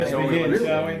Let's begin,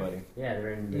 shall we? Yeah,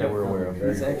 they're in. That we're aware of.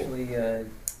 He's actually the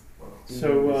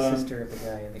sister of the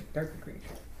guy in the Darker Creature.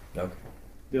 Okay.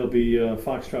 There'll be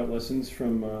foxtrot lessons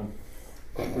from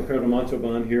Ricardo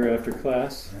Montalban here after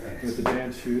class with the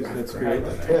dance shoes. That's great. He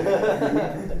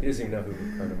doesn't even know who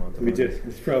Ricardo Montalban We did.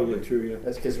 It's probably true, yeah.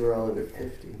 That's because we're all under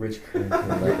 50. Rich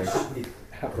Corinthian leather.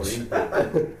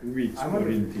 Reach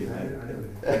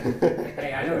Corinthian.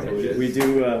 Hey, I know. We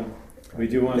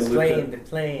do want to lift up. The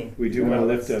plane. We do want to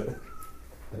lift up.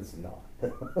 That's not.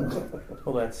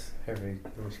 Well, that's Harvey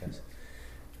Rushkas.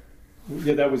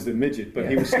 Yeah, that was the midget, but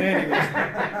he was standing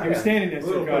next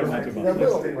to Ricardo Montalban.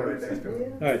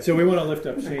 All right, so we want to lift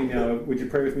up Shane now. Would you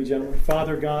pray with me, gentlemen?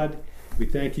 Father God, we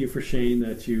thank you for Shane,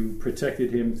 that you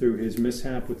protected him through his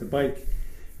mishap with the bike.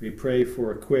 We pray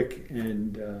for a quick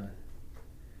and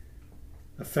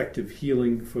effective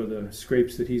healing for the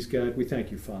scrapes that he's got. We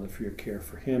thank you, Father, for your care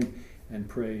for him, and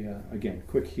pray, again,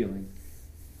 quick healing.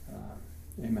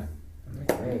 Amen.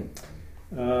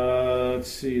 Let's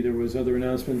see, there was other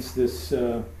announcements. This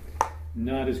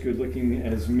not as good looking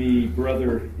as me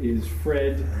brother is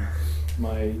Fred,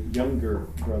 my younger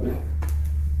brother.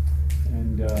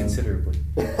 And Considerably.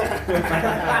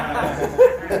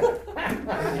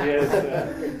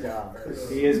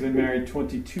 He has been married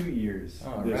 22 years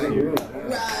this year.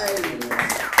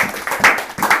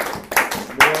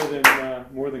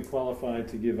 More than qualified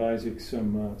to give Isaac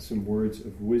some words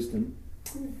of wisdom.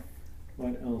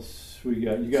 What else we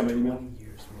got? You got my email?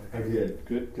 I did.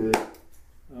 Good.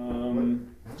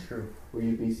 True. Were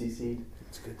you BCC'd?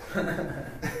 It's good.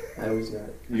 I was not.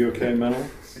 You okay, Mental?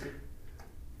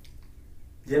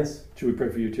 Yes. Should we pray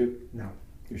for you too? No.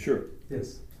 You sure?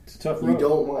 Yes. It's a tough You road.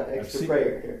 don't want extra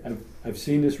prayer here. I've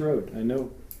seen this road. I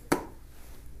know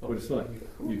what it's like.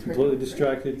 You're completely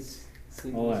distracted.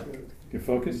 All that. You're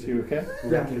focused? You okay?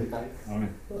 Yeah. All right.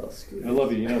 Well, screw I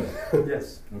love you. You know that.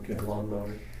 Yes. Okay.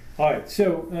 Lawnmower. All right.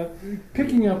 So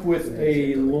picking up with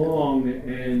a long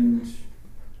and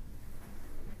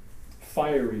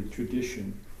fiery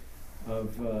tradition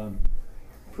of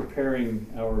preparing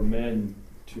our men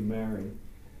to marry.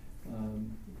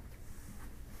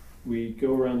 We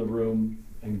go around the room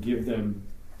and give them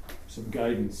some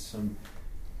guidance, some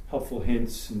helpful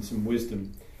hints, and some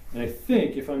wisdom. And I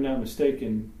think, if I'm not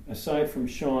mistaken, aside from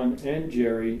Sean and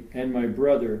Jerry and my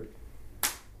brother,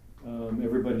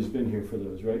 everybody's been here for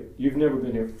those, right? You've never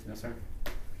been here. Yes, sir.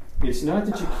 It's not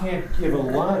that you can't give a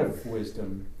lot of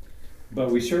wisdom, but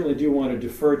we certainly do want to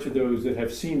defer to those that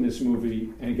have seen this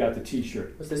movie and got the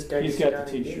T-shirt. What's this guy? He's got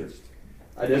the T-shirt.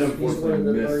 I did He's one of unfortunately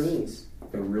the miss Barneys.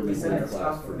 a really good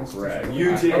class for Brad.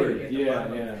 You did,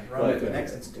 yeah. Right. Okay.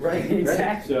 Right,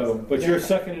 Exactly. So, but you're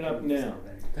sucking it up now.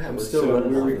 I'm So still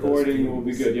running we're off of those recording. We'll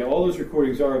be fumes. good. Yeah, all those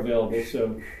recordings are available.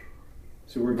 So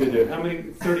we're good there. How many?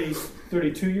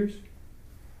 32 years?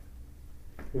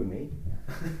 Who, me?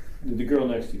 The girl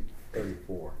next to you.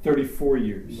 34. 34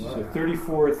 years. Wow. So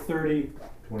 34, 30,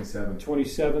 27.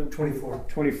 27, 24.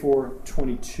 24,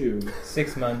 22.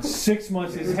 6 months. 6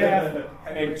 months is half,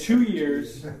 and 2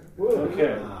 years.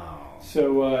 Okay.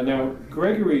 So now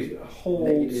Gregory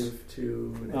holds,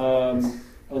 -2.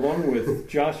 along with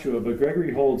Joshua, but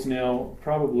Gregory holds now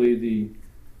probably the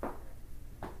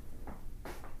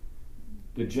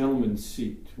gentleman's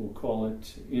seat, we'll call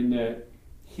it, in that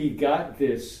he got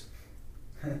this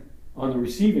on the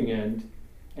receiving end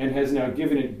and has now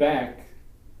given it back.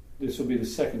 This will be the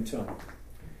second time.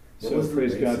 So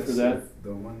praise God for that.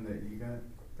 The one that you got,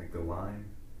 like the line.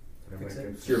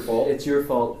 It's your fault. It's your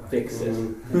fault. Fix it.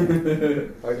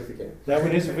 Hard to forget. That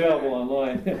one is available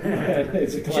online.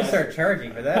 It's a You should class. start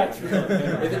charging for that.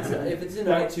 If it's in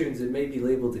iTunes, it may be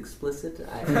labeled explicit.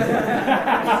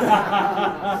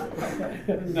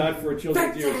 Not for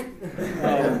children's ears.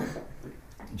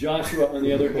 Joshua, on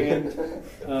the other hand,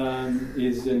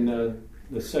 is in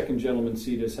the second gentleman's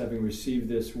seat as having received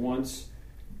this once,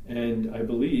 and I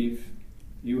believe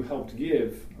you helped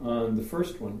give on the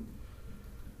first one,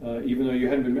 even though you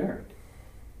hadn't been married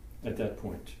at that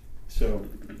point. So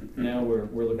now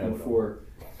we're looking for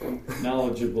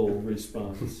knowledgeable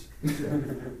response.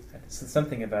 So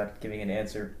something about giving an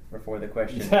answer before the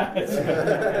question.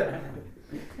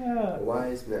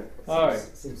 Wise men. All right.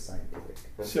 Seems scientific.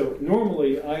 So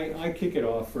normally I kick it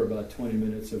off for about 20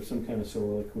 minutes of some kind of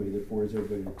soliloquy that bores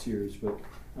everybody to tears, but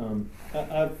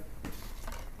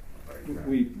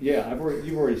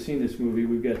you've already seen this movie.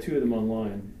 We've got 2 of them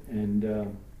online, and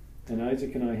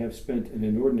Isaac and I have spent an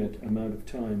inordinate amount of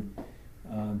time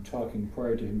talking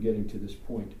prior to him getting to this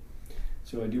point.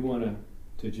 So I do want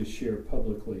to just share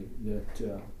publicly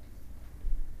that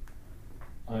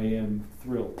I am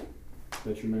thrilled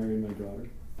that you're marrying my daughter.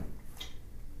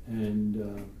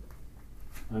 And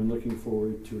I'm looking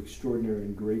forward to extraordinary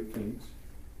and great things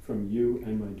from you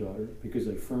and my daughter, because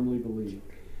I firmly believe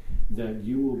that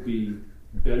you will be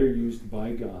better used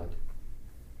by God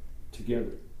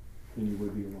together than you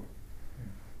would be alone.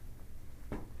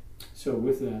 So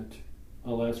with that,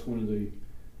 I'll ask one of the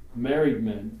married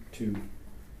men to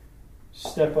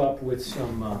step up with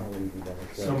some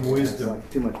wisdom.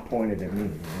 Like too much pointed at me.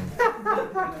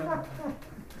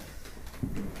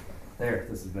 There,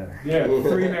 this is better. Yeah,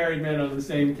 3 married men on the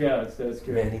same couch. That's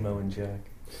good. Manny, Mo, and Jack.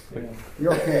 Yeah.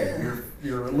 You're okay.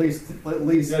 You're at least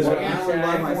That's right. I only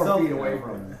like 4 feet away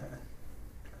from him.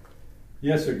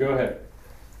 Yes, sir. Go ahead.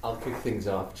 I'll kick things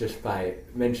off just by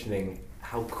mentioning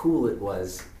how cool it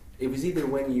was. It was either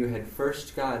when you had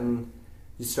first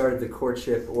you started the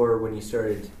courtship, or when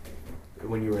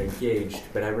you were engaged.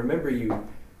 But I remember you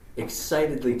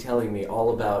excitedly telling me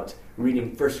all about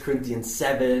reading 1 Corinthians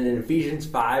 7 and Ephesians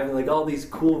 5 and like all these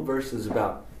cool verses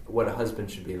about what a husband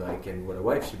should be like and what a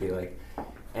wife should be like.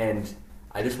 And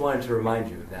I just wanted to remind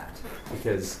you of that,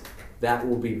 because that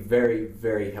will be very,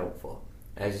 very helpful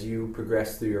as you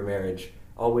progress through your marriage.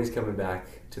 Always coming back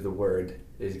to the Word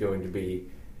is going to be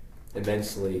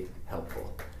immensely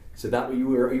helpful. So that you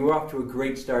were off to a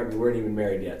great start. You weren't even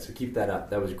married yet, so keep that up.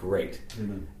 That was great.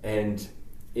 Amen. And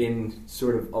in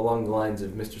sort of along the lines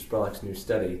of Mr. Spurlock's new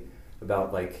study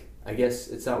about, like, I guess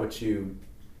it's not what you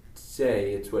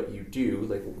say, it's what you do.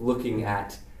 Like looking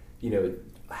at,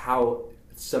 how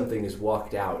something is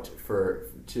walked out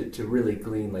to really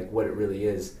glean like what it really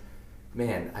is.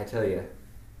 Man, I tell you,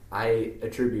 I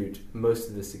attribute most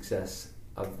of the success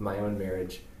of my own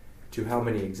marriage to how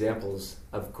many examples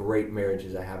of great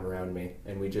marriages I have around me.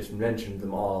 And we just mentioned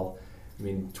them all.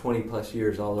 20 plus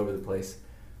years all over the place.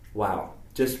 Wow.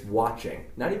 Just watching,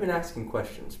 not even asking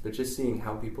questions, but just seeing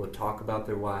how people talk about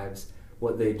their wives,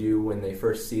 what they do when they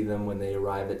first see them, when they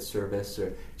arrive at service,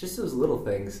 or just those little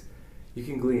things. You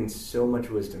can glean so much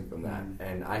wisdom from that,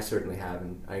 and I certainly have,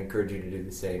 and I encourage you to do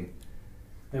the same.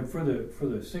 And for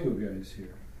the single guys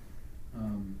here,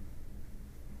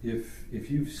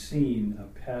 if you've seen a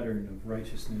pattern of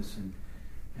righteousness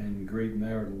and great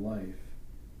marital life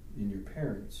in your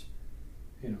parents,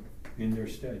 in their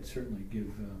stead, certainly give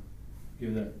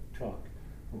that talk.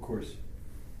 Of course,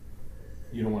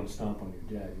 you don't want to stomp on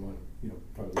your dad. You want to,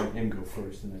 probably let him go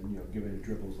first, and then give any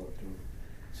dribbles left over.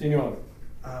 Senor.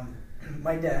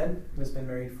 My dad, who's been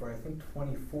married for I think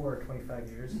 24 or 25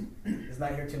 years, is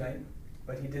not here tonight,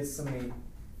 but he did send me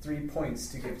 3 points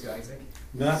to give to Isaac.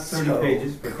 Not 30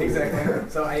 pages, but cool. Exactly.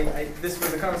 So this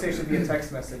was a conversation via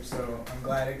text message, so I'm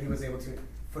glad he was able to,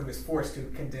 he was forced to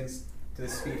condense to the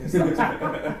speed his thoughts.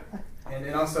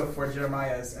 And also for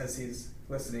Jeremiah, as he's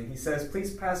listening, he says,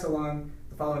 please pass along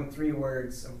the following 3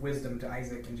 words of wisdom to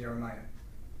Isaac and Jeremiah.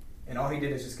 And all he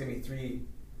did is just give me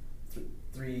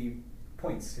three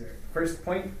points here. First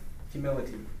point,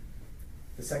 humility.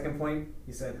 The second point,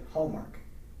 he said, hallmark.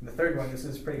 And the third one, this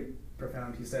is pretty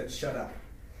profound, he said, shut up.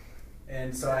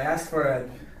 And so I asked I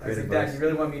was like, Dad, you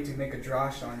really want me to make a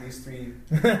drosh on these 3 in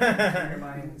your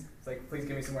mind? It's like, please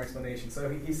give me some more explanation. So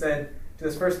he said, to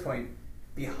this first point,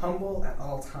 be humble at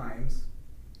all times.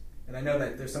 And I know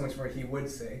that there's so much more he would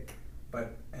say,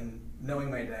 and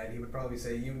knowing my dad, he would probably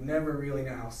say, you never really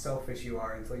know how selfish you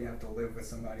are until you have to live with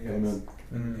somebody else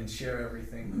and share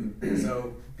everything.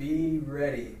 So be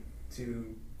ready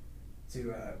to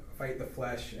fight the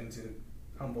flesh and to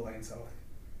humble thyself.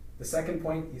 The second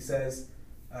point, he says,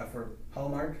 for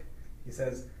Hallmark, he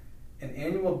says, an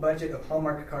annual budget of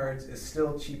Hallmark cards is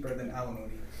still cheaper than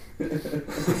alimony. True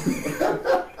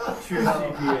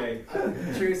CPA.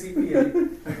 True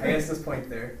CPA. I guess this point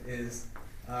there is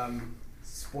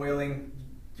spoiling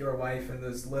your wife and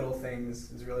those little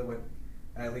things is really what,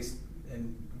 at least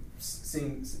in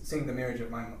seeing the marriage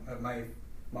of my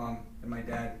mom and my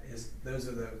dad, those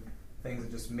are the things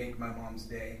that just make my mom's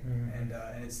day. And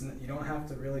it's, you don't have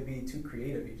to really be too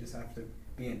creative. You just have to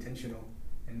be intentional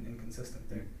and consistent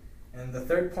there. And the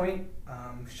third point,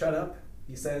 shut up.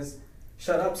 He says,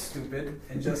 shut up, stupid,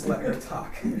 and just let her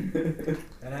talk. And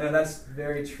I know that's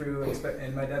very true.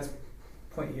 And my dad's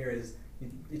point here is,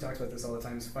 he talks about this all the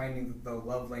time, is finding the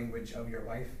love language of your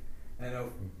wife. And I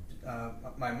know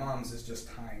my mom's is just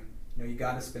time. You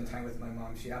got to spend time with my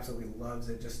mom. She absolutely loves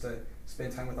it, just to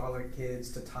spend time with all her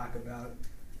kids, to talk about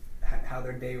how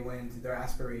their day went, their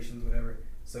aspirations, whatever.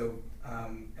 So,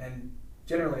 and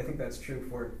generally, I think that's true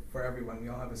for everyone. We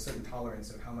all have a certain tolerance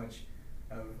of how much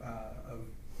of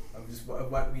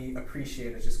what we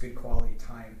appreciate as just good quality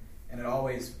time, and it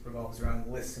always revolves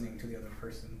around listening to the other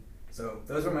person. So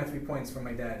those were my 3 points from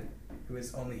my dad, who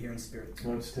is only here in spirit.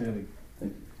 Outstanding.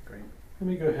 Great. Let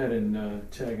me go ahead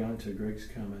and tag on to Greg's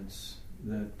comments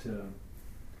that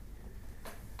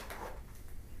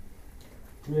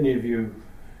many of you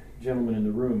gentlemen in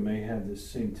the room may have this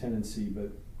same tendency, but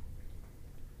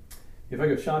if I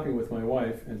go shopping with my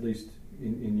wife, at least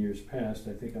in years past,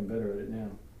 I think I'm better at it now.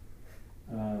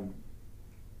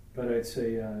 But I'd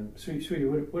say, sweetie,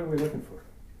 what are we looking for?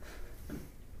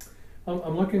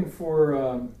 I'm looking for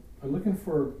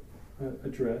a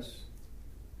dress.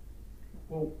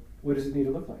 Well, what does it need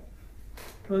to look like?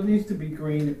 Well, it needs to be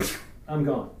green. I'm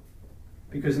gone,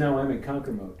 because now I'm in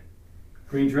conquer mode.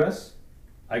 Green dress,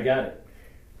 I got it.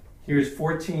 Here's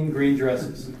 14 green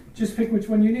dresses. Just pick which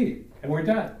one you need, and we're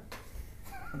done.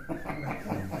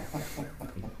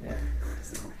 Yeah.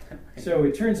 So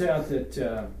it turns out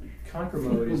that conquer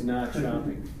mode is not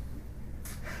shopping.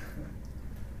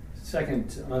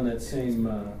 Second, on that same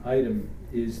item,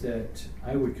 is that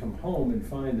I would come home and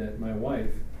find that my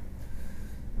wife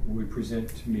would present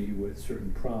to me with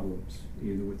certain problems,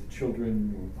 either with the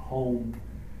children, or the home,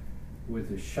 with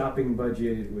the shopping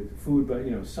budget, with the food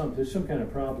budget, there's some kind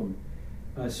of problem.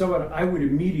 So I would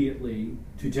immediately,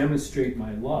 to demonstrate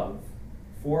my love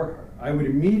for her, I would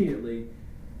immediately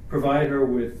provide her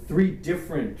with 3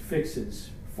 different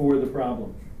fixes for the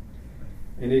problem.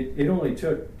 And it only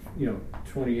took,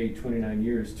 28, 29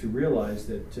 years to realize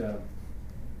that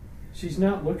she's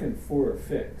not looking for a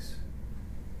fix.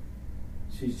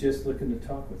 She's just looking to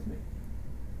talk with me.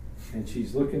 And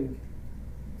she's looking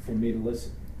for me to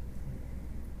listen.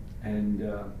 And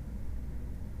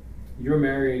you're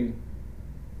marrying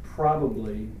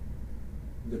probably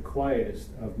the quietest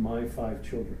of my 5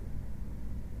 children.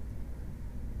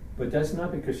 But that's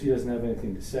not because she doesn't have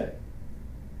anything to say.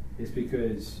 It's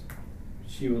because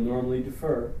she will normally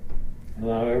defer and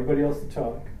allow everybody else to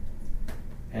talk.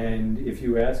 And if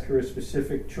you ask her a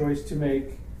specific choice to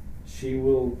make, she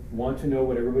will want to know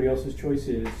what everybody else's choice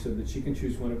is so that she can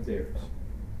choose one of theirs.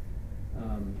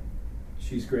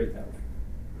 She's great that way.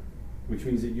 Which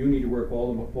means that you need to work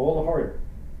all the harder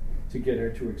to get her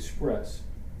to express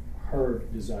her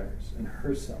desires and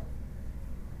herself.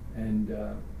 And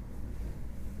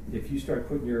if you start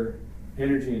putting your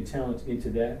energy and talent into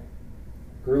that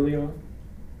early on,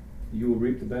 you will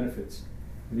reap the benefits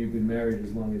when you've been married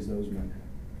as long as those men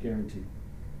have. Guaranteed.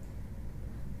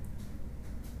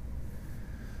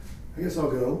 I guess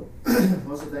I'll go.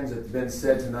 Most of the things that have been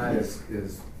said tonight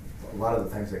is a lot of the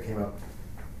things that came up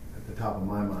at the top of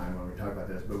my mind when we talk about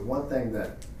this. But one thing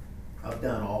that I've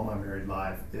done all my married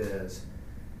life is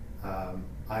I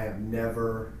have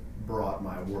never brought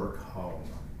my work home.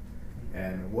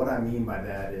 And what I mean by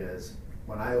that is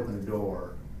when I open the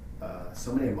door,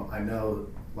 I know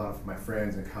a lot of my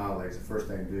friends and colleagues, the first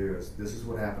thing to do is, this is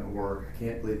what happened at work. I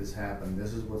can't believe this happened.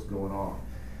 This is what's going on.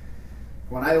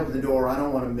 When I open the door, I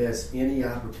don't want to miss any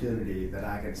opportunity that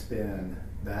I can spend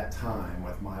that time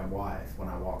with my wife when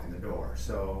I walk in the door.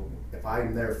 So if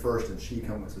I'm there first and she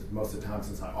comes, most of the time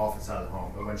since I office out of the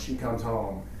home, but when she comes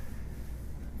home,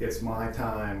 it's my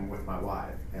time with my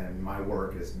wife and my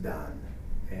work is done.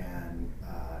 And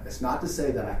it's not to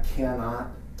say that I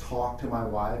cannot talk to my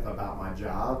wife about my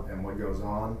job and what goes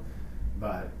on,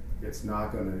 but it's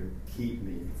not going to keep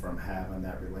me from having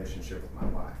that relationship with my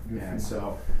wife. Mm-hmm. And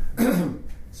so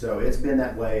so it's been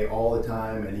that way all the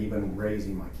time, and even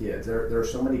raising my kids. There are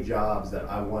so many jobs that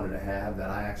I wanted to have that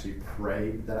I actually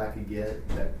prayed that I could get,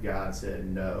 that God said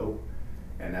no.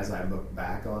 And as I look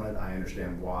back on it, I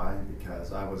understand why,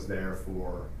 because I was there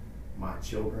for my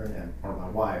children, or my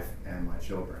wife and my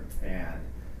children. And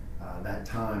that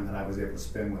time that I was able to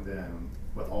spend with them,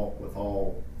 with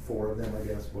all 4 of them, I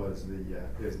guess,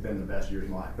 has been the best years of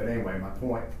my life. But anyway, my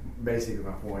point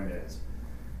is,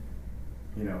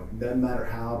 doesn't matter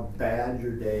how bad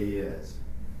your day is,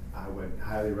 I would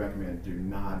highly recommend do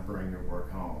not bring your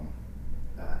work home,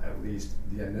 at least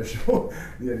the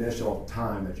initial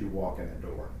time that you walk in the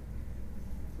door.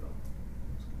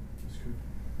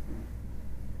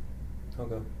 So. I'll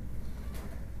go.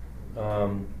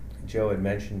 Joe had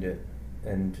mentioned it,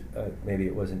 and maybe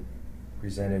it wasn't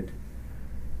presented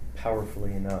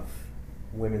powerfully enough.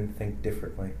 Women think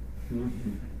differently.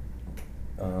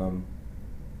 Mm-hmm.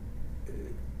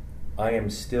 I am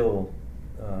still,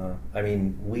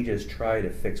 we just try to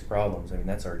fix problems.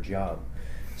 That's our job.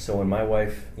 So when my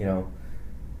wife,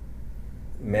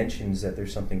 mentions that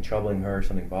there's something troubling her,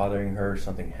 something bothering her,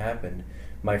 something happened,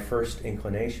 my first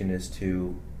inclination is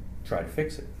to try to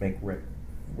fix it, make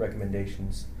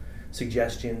recommendations,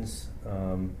 suggestions,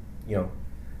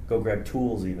 go grab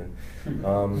tools even.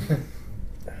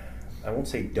 I won't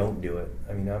say don't do it.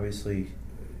 Obviously,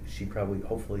 she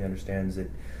hopefully understands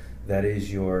that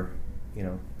is your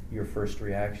first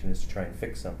reaction is to try and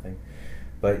fix something.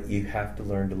 But you have to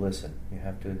learn to listen. You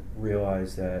have to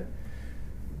realize that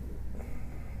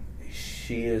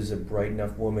she is a bright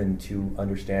enough woman to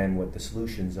understand what the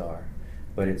solutions are,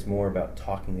 but it's more about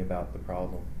talking about the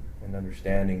problem and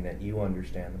understanding that you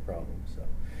understand the problem. So,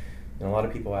 and a lot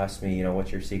of people ask me,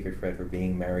 what's your secret, Fred, for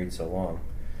being married so long?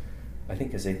 I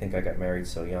think because they think I got married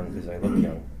so young because I look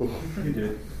young. You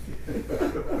did.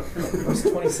 I was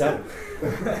 27.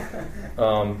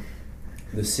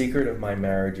 The secret of my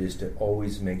marriage is to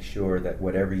always make sure that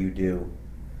whatever you do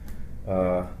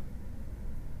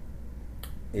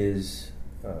is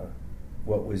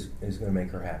going to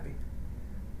make her happy.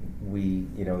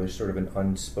 There's sort of an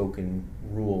unspoken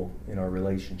rule in our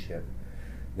relationship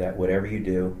that whatever you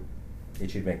do,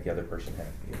 it should make the other person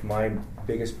happy. If my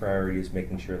biggest priority is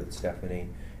making sure that Stephanie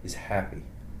is happy,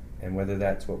 and whether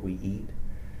that's what we eat,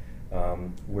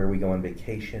 where we go on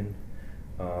vacation,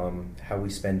 how we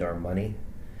spend our money,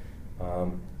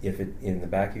 if it in the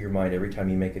back of your mind every time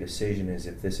you make a decision is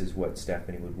if this is what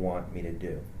Stephanie would want me to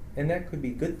do. And that could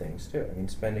be good things too. I mean,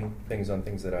 spending things on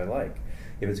things that I like.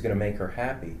 If it's going to make her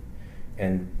happy,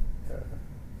 and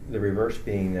the reverse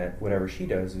being that whatever she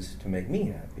does is to make me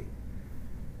happy,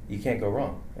 you can't go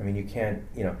wrong. I mean, you can't,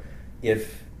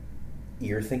 if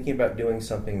you're thinking about doing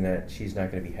something that she's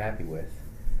not going to be happy with,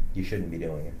 you shouldn't be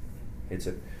doing it. It's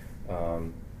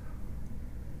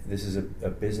this is a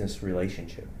business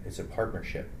relationship. It's a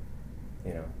partnership.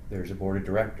 There's a board of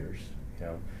directors.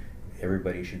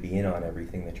 Everybody should be in on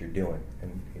everything that you're doing.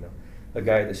 And a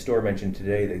guy at the store mentioned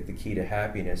today that the key to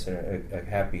happiness and a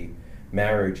happy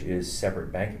marriage is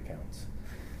separate bank accounts.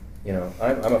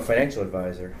 I'm a financial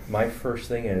advisor. My first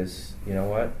thing is,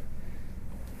 what?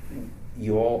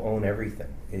 You all own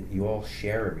everything. You all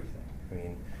share everything. I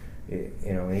mean,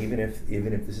 and even if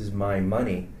this is my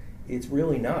money, it's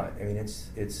really not. I mean,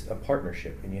 it's a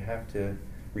partnership, and you have to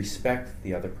respect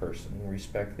the other person,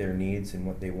 respect their needs and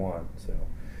what they want. So,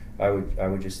 I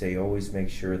would just say always make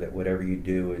sure that whatever you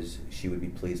do is she would be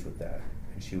pleased with that,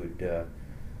 and she would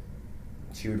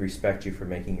respect you for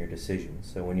making your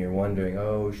decisions. So when you're wondering,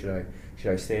 should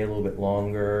I stay a little bit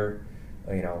longer?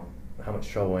 How much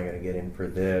trouble am I going to get in for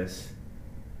this?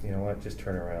 You know what? Just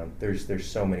turn around. There's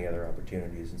so many other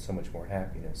opportunities and so much more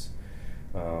happiness.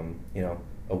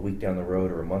 A week down the road,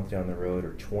 or a month down the road,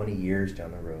 or 20 years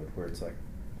down the road, where it's like,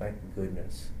 thank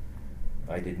goodness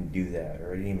I didn't do that,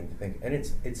 or I didn't even think. And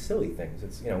it's silly things.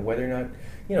 It's whether or not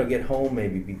get home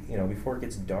maybe before it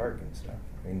gets dark and stuff.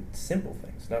 I mean, simple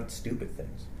things, not stupid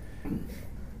things.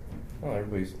 Well,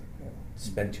 everybody's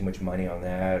spent too much money on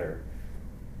that, or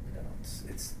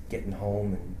it's getting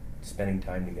home and spending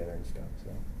time together and stuff.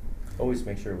 So always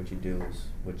make sure what you do is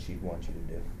what she'd want you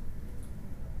to do.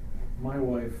 My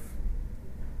wife,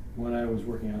 when I was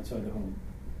working outside the home,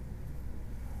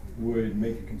 would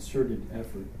make a concerted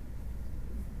effort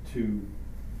to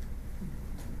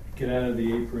get out of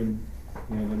the apron,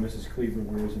 that Mrs. Cleaver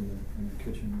wears in the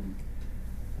kitchen,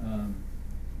 and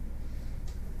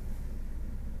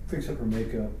fix up her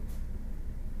makeup,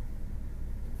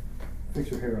 fix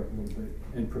her hair up a little bit,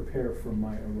 and prepare for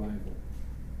my arrival.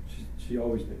 She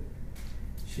always did.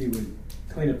 She would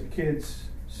clean up the kids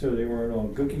so they weren't all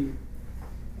gooky,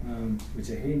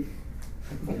 which I hate.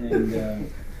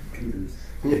 And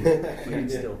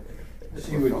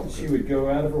she would go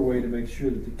out of her way to make sure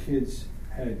that the kids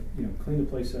had cleaned the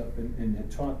place up and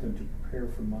had taught them to prepare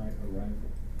for my arrival.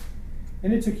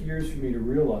 And it took years for me to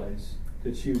realize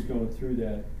that she was going through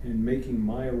that and making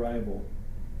my arrival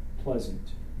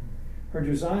pleasant. Her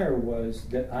desire was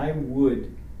that I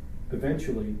would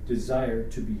eventually desire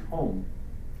to be home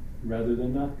rather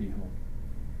than not be home.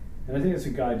 And I think it's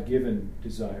a God-given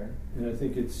desire, and I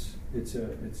think it's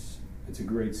a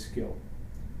great skill.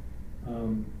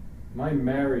 My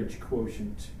marriage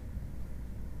quotient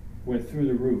went through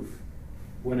the roof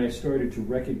when I started to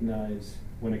recognize,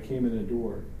 when I came in the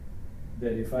door,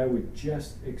 that if I would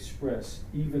just express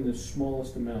even the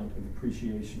smallest amount of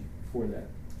appreciation for that,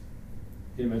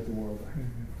 it meant the world to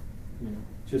her.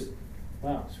 Just,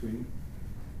 wow, sweetie,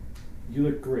 you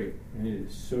look great, and it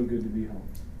is so good to be home.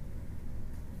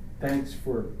 Thanks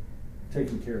for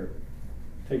taking care of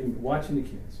it, watching the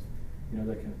kids, that kind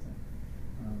of thing.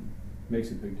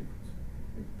 Makes a big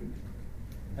difference.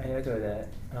 I echo that.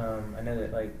 I know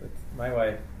that, like, with my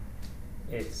wife,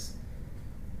 it's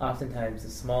oftentimes the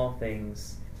small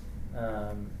things.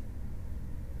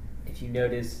 If you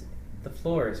notice, the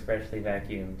floor is freshly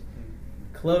vacuumed,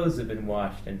 clothes have been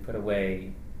washed and put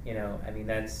away.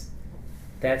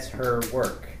 That's her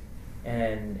work,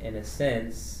 and in a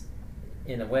sense,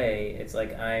 in a way, it's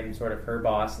like I'm sort of her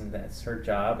boss, and that's her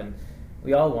job. And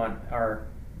we all want our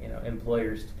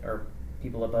employers or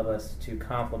people above us to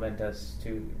compliment us,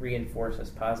 to reinforce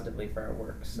us positively for our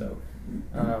work. So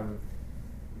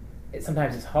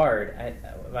sometimes it's hard.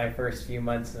 My first few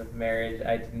months of marriage,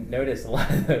 I didn't notice a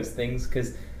lot of those things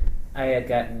because I had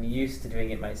gotten used to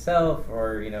doing it myself,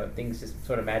 or things just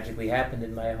sort of magically happened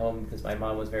in my home because my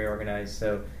mom was very organized.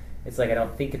 So it's like I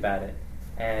don't think about it,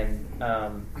 and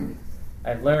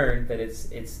I've learned that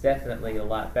it's definitely a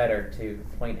lot better to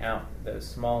point out those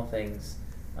small things.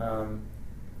 I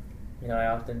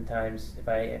oftentimes,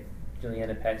 if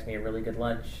Juliana packs me a really good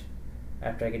lunch,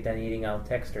 after I get done eating, I'll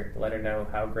text her to let her know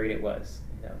how great it was.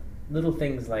 Little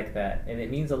things like that, and it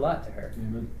means a lot to her.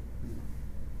 Amen.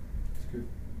 That's good.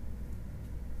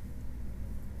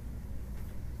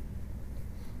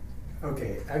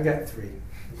 Okay, I've got 3.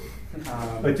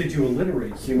 But did you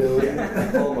alliterate? Humility,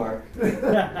 hallmark. No,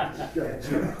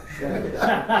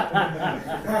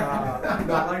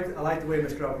 I like the way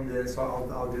Mr. Upham did it, so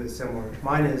I'll do it similar.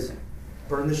 Mine is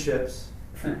burn the ships,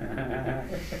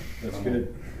 That's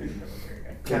good.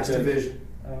 cast a vision,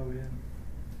 Oh yeah,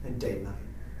 and date night.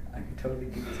 I can totally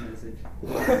get this message.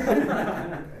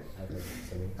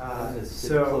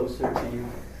 So Closer to you.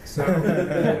 So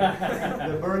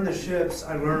the burn the ships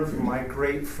I learned from my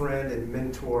great friend and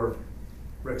mentor,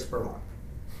 Rick Spurlock.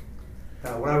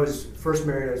 When I was first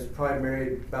married, I was probably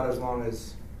married about as long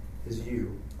as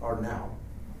you are now.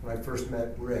 When I first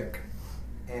met Rick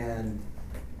and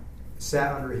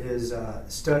sat under his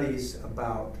studies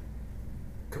about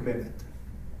commitment,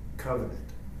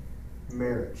 covenant,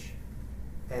 marriage.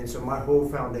 And so my whole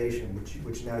foundation,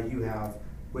 which now you have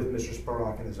with Mr.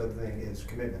 Spurlock and this other thing, is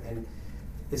commitment. And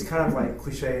it's kind of like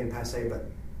cliche and passe, but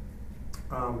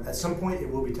at some point it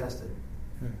will be tested.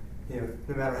 No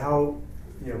matter how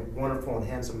wonderful and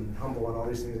handsome and humble and all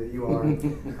these things that you are,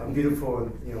 how beautiful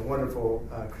and wonderful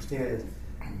Christina is.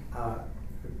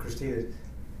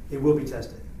 It will be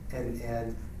tested, and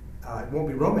it won't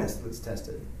be romance that's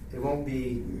tested. It won't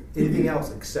be anything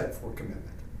else except for commitment.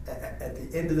 At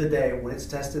the end of the day, when it's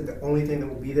tested, the only thing that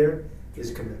will be there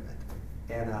is commitment,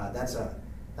 and that's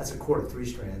a cord of 3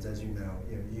 strands, as you know.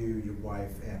 You, your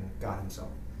wife, and God Himself.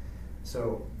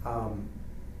 So,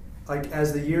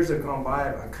 as the years have gone by,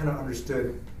 I kind of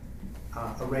understood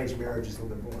arranged marriages a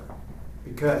little bit more,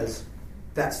 because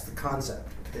that's the concept: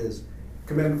 is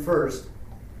commitment first,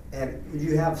 and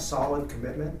you have solid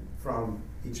commitment from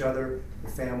each other, the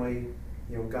family,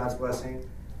 God's blessing.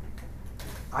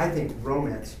 I think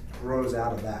romance grows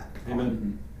out of that.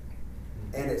 Amen.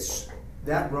 And it's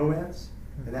that romance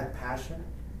and that passion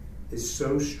is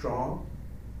so strong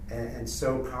and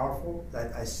so powerful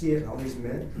that I see it in all these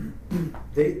men.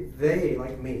 They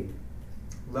like me,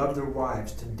 love their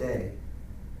wives today,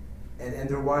 and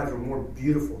their wives are more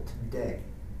beautiful today,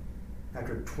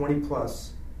 after 20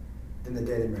 plus, than the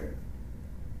day they married.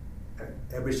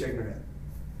 Everybody's shaking their head.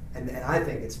 And I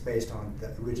think it's based on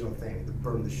the original thing, the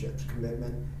burn the ships,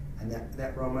 commitment, and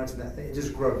that romance and that thing. It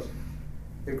just grows.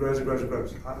 It grows and grows and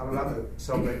grows. I'm about to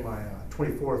celebrate my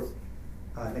 24th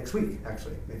next week,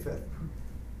 actually, May 5th.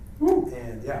 Woo.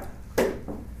 And yeah,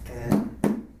 and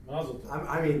Mazel tov.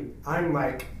 I'm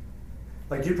like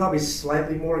you're probably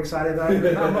slightly more excited about it,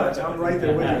 but not much. I'm right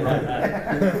there with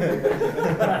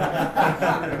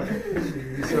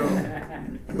you. So,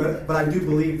 but I do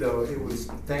believe, though, it was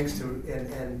thanks to,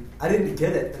 and I didn't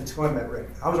get it until I met Rick.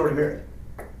 I was already married,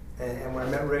 and when I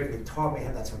met Rick, he taught me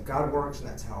that's how God works, and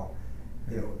that's how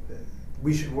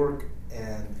we should work.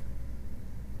 And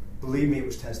believe me, it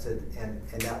was tested, and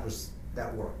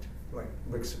that worked. Like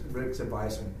Rick's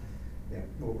advice, and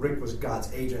Rick was God's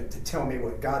agent to tell me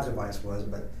what God's advice was,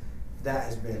 but that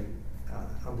has been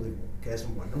unbelievable. Okay, that's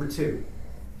number 1. Number 2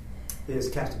 is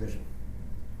cast a vision.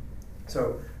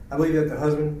 So I believe that the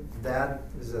husband, dad,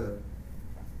 is a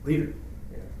leader,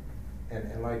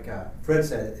 and like Fred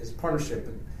said, it's a partnership.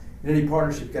 But in any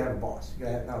partnership, you gotta have a boss. You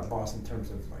gotta have not a boss in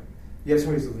terms of you have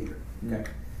somebody who's a leader. Okay.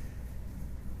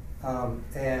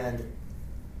 And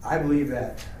I believe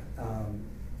that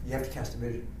you have to cast a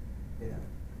vision,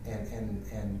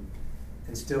 and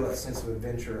instill that sense of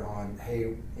adventure on,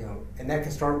 hey, and that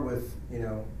can start with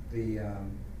the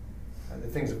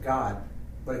things of God,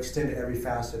 but extend to every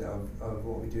facet of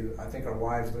what we do. I think our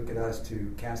wives look at us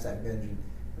to cast that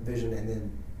vision, and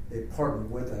then they partner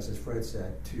with us, as Fred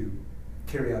said, to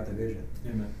carry out the vision.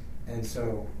 Amen. And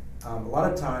so a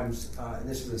lot of times, and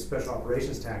this is a special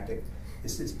operations tactic,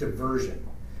 it's diversion,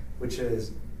 which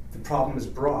is the problem is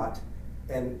brought,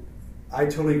 and I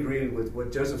totally agree with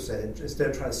what Joseph said.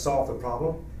 Instead of trying to solve the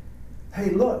problem,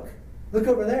 hey, look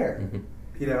over there. And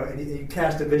you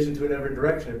cast a vision to another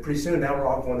direction, and pretty soon now we're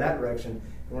all going that direction,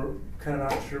 and we're kind of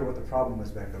not sure what the problem was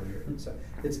back over here. So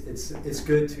it's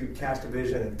good to cast a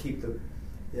vision and keep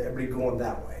everybody going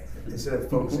that way instead of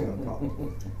focusing on the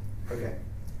problem. Okay.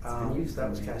 used that on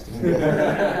was me. casting.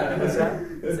 What's that?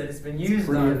 It said it's been used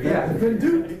on me. Yeah.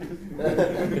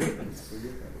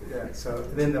 Yeah. So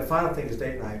then the final thing is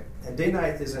date night, and date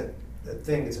night isn't a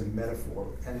thing; it's a metaphor,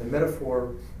 and the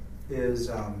metaphor is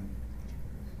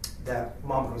that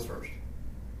mom comes first.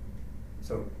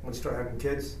 So when you start having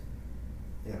kids,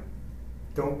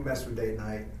 don't mess with date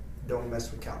night. Don't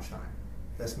mess with couch time.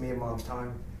 That's me and mom's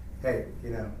time. Hey,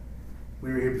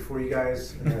 we were here before you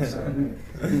guys. And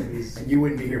you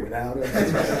wouldn't be here without us.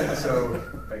 That's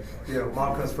right. So,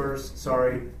 mom comes first.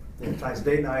 Sorry. Tonight's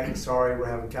date night. Sorry, we're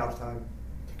having couch time.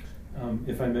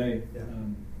 If I may, Yeah.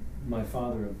 my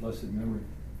father of blessed memory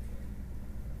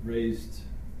raised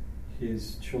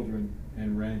his children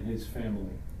and ran his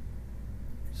family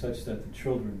such that the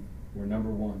children were number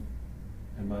one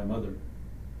and my mother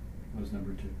was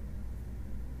number two.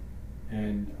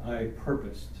 And I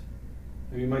purposed.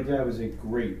 My dad was a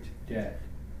great dad.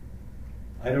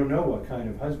 I don't know what kind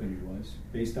of husband he was.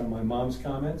 Based on my mom's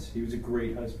comments, he was a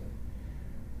great husband.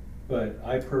 But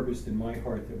I purposed in my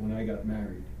heart that when I got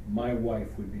married, my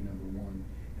wife would be number one,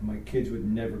 and my kids would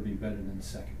never be better than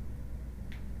second.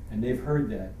 And they've heard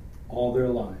that all their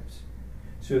lives.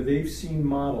 So they've seen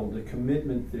modeled a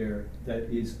commitment there that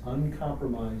is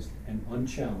uncompromised and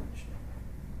unchallenged.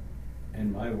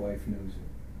 And my wife knows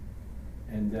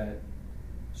it. And that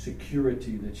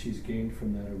security that she's gained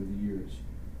from that over the years,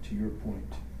 to your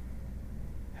point,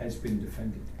 has been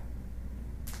defended.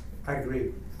 I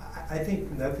agree. I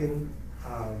think nothing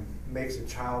makes a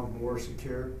child more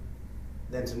secure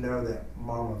than to know that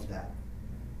mom loves dad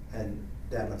and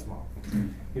dad loves mom.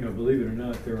 Believe it or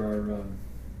not, there are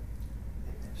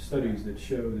studies that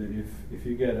show that if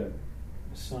you get a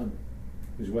son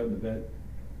who's wet in the bed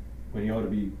when he ought to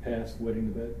be past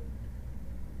wetting the bed,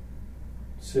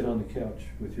 sit on the couch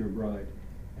with your bride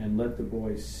and let the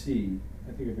boy see,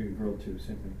 I think it'd be a girl too,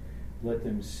 same thing, let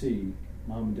them see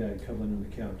mom and dad cuddling on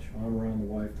the couch, arm around the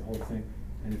wife, the whole thing,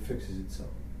 and it fixes itself.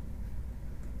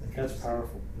 That's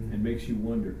powerful and makes you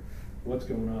wonder what's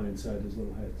going on inside those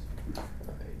little heads.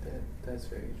 That's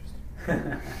very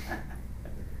interesting.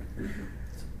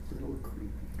 It's a little creepy.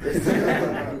 It's a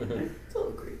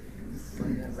little creepy.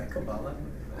 Is that Kabbalah?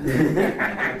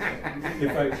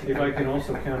 If I can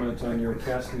also comment on your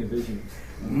casting a vision,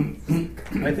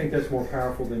 I think that's more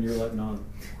powerful than you're letting on.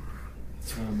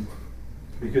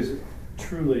 Because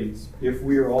truly, if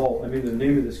we are all, the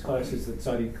name of this class is the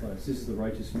Tzaddik class. This is the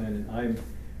righteous man, and I'm,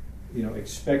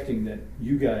 expecting that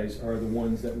you guys are the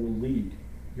ones that will lead.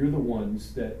 You're the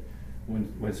ones that,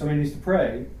 when somebody needs to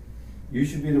pray, you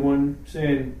should be the one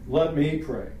saying, "Let me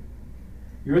pray."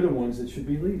 You're the ones that should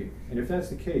be leading, and if that's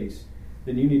the case,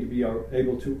 then you need to be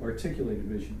able to articulate a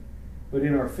vision. But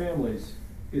in our families,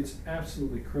 it's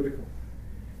absolutely critical.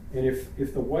 And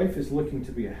if the wife is looking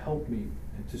to be a helpmeet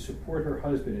and to support her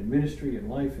husband in ministry and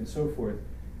life and so forth,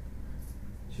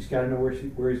 she's got to know where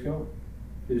he's going.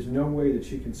 There's no way that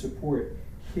she can support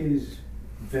his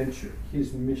venture,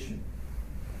 his mission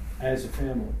as a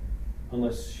family,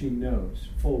 unless she knows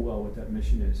full well what that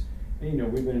mission is. And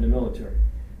we've been in the military.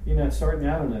 You're not starting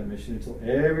out on that mission until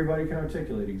everybody can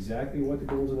articulate exactly what the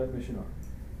goals of that mission are.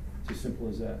 It's as simple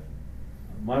as that.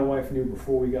 My wife knew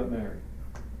before we got married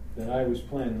that I was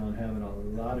planning on having a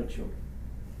lot of children.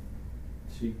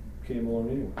 She came along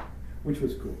anyway, which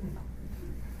was cool.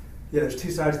 Yeah, there's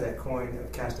two sides to that coin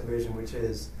of cast a vision, which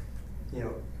is,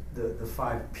 the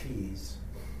 5 Ps.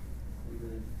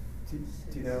 Do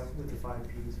you know what the 5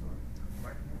 Ps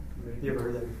are? You ever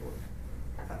heard that before?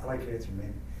 I like your answer,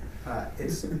 maybe.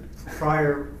 It's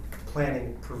prior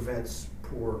planning prevents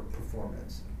poor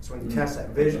performance. So when you cast that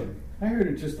vision, I heard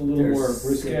it just a little more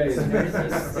risque.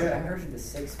 I heard the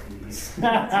 6 Ps.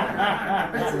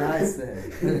 That's what I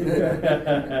say.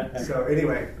 So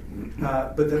anyway,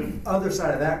 but the other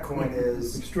side of that coin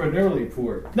is extraordinarily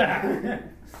poor.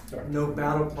 Sorry. No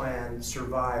battle plan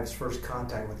survives first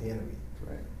contact with the enemy.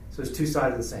 Right. So there's two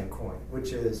sides of the same coin,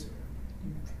 which is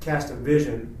cast a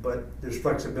vision, but there's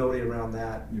flexibility around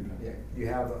that. Yeah. You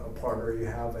have a partner, you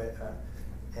have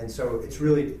and so it's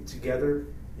really together.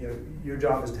 Your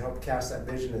job is to help cast that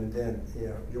vision, and then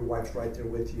your wife's right there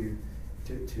with you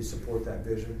to support that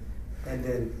vision. And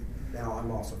then now I'm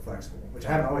also flexible, which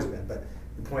I haven't always been, but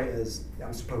the point is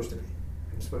I'm supposed to be.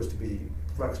 I'm supposed to be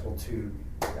flexible to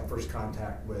that first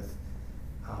contact with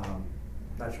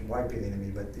not your wife being the enemy,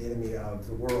 but the enemy of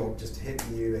the world just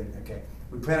hitting you and okay,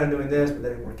 we plan on doing this, but that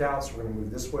didn't work out, so we're going to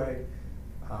move this way.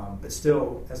 But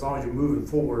still, as long as you're moving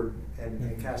forward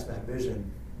and cast that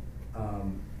vision,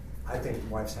 I think the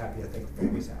wife's happy. I think the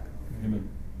family's happy. Amen.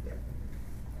 Yeah.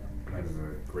 There's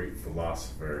a great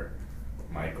philosopher,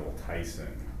 Michael Tyson,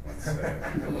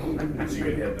 Once you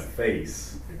get hit in the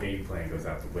face, your game plan goes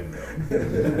out the window.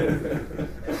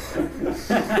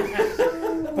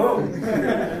 Boom.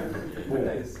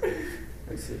 Nice.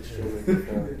 I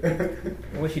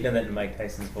wish you'd done that in Mike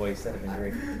Tyson's voice. That'd have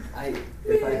been great.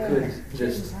 If I could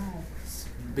just,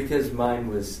 because mine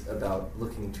was about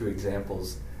looking to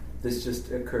examples, this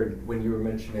just occurred when you were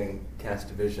mentioning Cast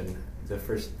Division. The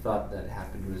first thought that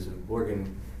happened was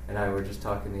Morgan and I were just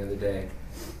talking the other day,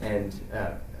 and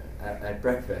at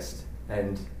breakfast,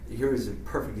 and here was a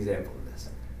perfect example of this.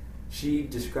 She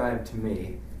described to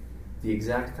me the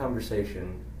exact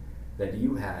conversation that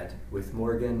you had with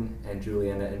Morgan and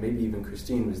Juliana, and maybe even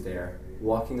Christine was there,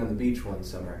 walking on the beach one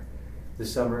summer. The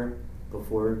summer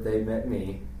before they met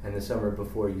me, and the summer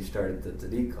before you started the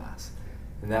Tzaddik class.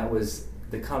 And that was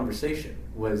the conversation,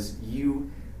 was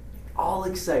you all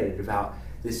excited about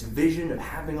this vision of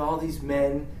having all these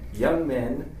men, young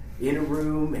men, in a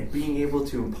room and being able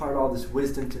to impart all this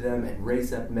wisdom to them and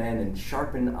raise up men and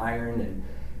sharpen iron. And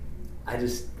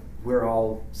we're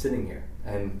all sitting here,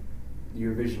 and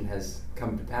your vision has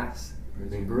come to pass. I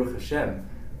mean, Baruch Hashem.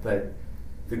 But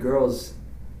the girls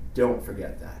don't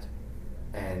forget that.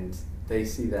 And they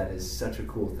see that as such a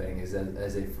cool thing, as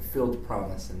a fulfilled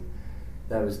promise. And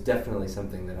that was definitely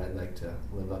something that I'd like to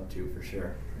live up to for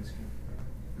sure.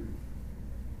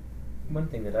 One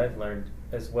thing that I've learned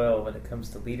as well when it comes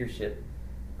to leadership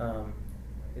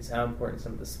is how important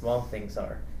some of the small things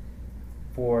are.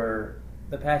 For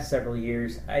the past several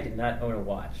years, I did not own a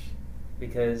watch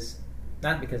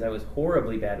not because I was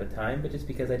horribly bad with time, but just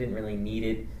because I didn't really need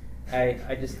it.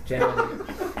 I just generally,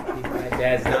 my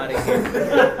dad's nodding here.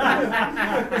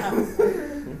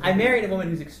 I married a woman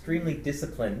who's extremely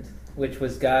disciplined, which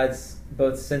was God's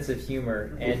both sense of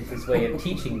humor and his way of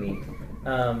teaching me.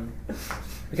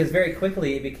 Because very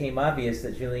quickly it became obvious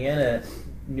that Juliana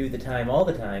knew the time all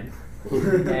the time,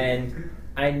 and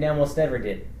I almost never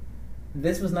did.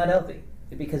 This was not healthy,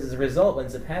 because as a result, what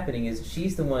ends up happening is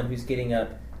she's the one who's getting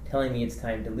up, telling me it's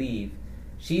time to leave.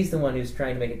 She's the one who's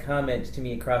trying to make a comment to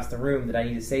me across the room that I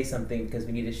need to say something because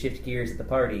we need to shift gears at the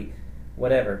party,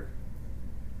 whatever.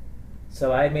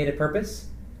 So I made a purpose.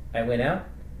 I went out.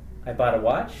 I bought a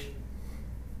watch.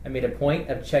 I made a point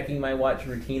of checking my watch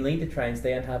routinely to try and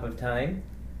stay on top of time.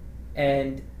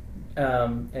 And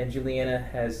Juliana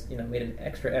has made an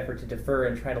extra effort to defer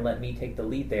and try to let me take the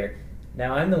lead there.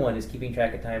 Now I'm the one who's keeping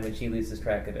track of time when she loses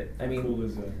track of it. I mean, cool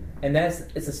is that? And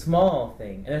it's a small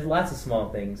thing, and there's lots of small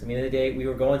things. I mean, the other day we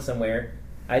were going somewhere.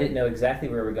 I didn't know exactly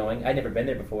where we were going. I'd never been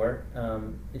there before.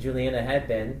 Juliana had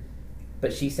been,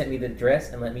 but she sent me the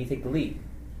address and let me take the lead.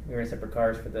 We were in separate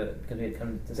cars because we had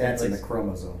come to the same That's place. in the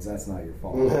chromosomes. That's not your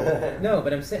fault. No,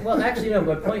 but I'm saying, well, actually, no.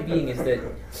 My point being is that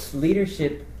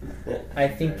leadership, I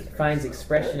think, finds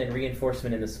expression and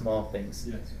reinforcement in the small things.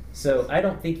 Yes. So I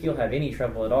don't think you'll have any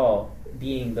trouble at all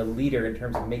being the leader in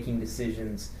terms of making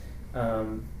decisions.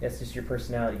 That's just your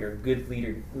personality. You're a good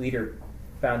leader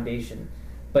foundation.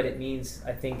 But it means,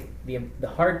 I think, the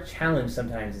hard challenge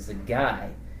sometimes as a guy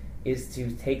is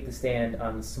to take the stand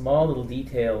on the small little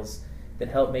details that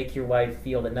help make your wife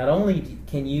feel that not only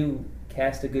can you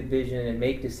cast a good vision and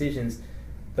make decisions,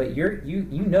 but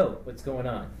you know what's going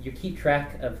on. You keep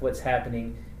track of what's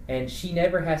happening, and she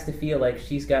never has to feel like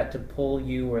she's got to pull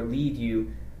you or lead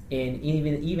you in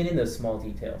even in those small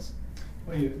details.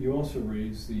 Well, you also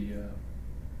raise the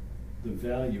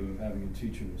value of having a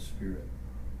teachable spirit.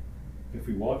 If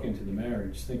we walk into the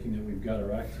marriage thinking that we've got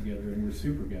our act together and we're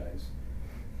super guys,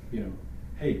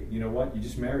 hey, you know what? You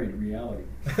just married reality.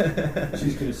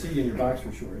 She's going to see you in your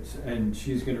boxer shorts, and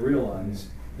she's going to realize,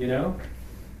 he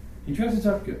dresses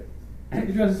up good.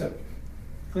 He dresses up good.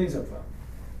 Cleans up well.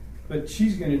 But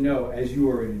she's going to know, as you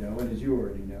already know, and as you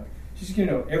already know, she's going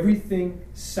to know everything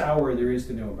sour there is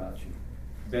to know about you,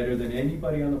 better than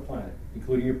anybody on the planet,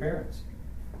 including your parents.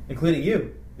 Including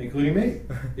you. Including me.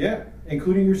 Yeah.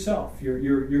 Including yourself.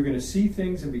 You're going to see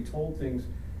things and be told things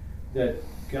that,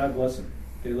 God bless them,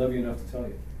 they love you enough to tell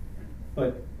you.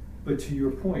 But to your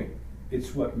point,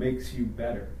 it's what makes you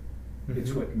better. Mm-hmm.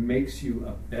 It's what makes you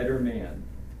a better man,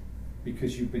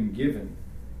 because you've been given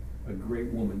a great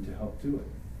woman to help do it.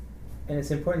 And it's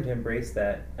important to embrace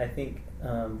that. I think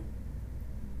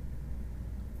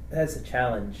that's a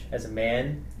challenge as a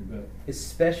man,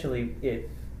 especially if,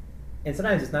 and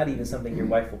sometimes it's not even something your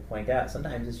wife will point out.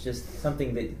 Sometimes it's just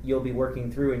something that you'll be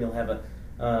working through, and you'll have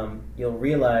you'll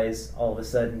realize all of a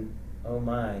sudden, oh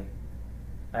my,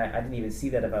 I didn't even see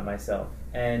that about myself.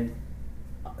 And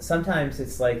sometimes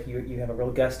it's like you have a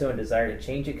real gusto and desire to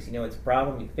change it because you know it's a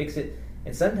problem, you fix it.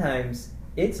 And sometimes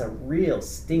it's a real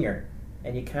stinger,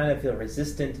 and you kind of feel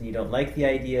resistant, and you don't like the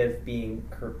idea of being,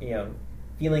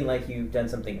 feeling like you've done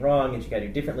something wrong and you got to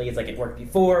do differently. It's like it worked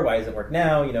before. Why does it work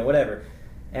now? Whatever.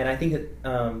 And I think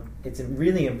that it's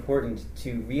really important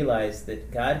to realize that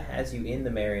God has you in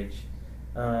the marriage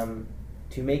to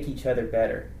make each other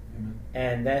better. Amen.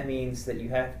 And that means that you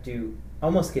have to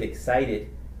almost get excited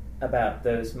about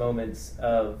those moments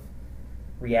of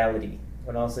reality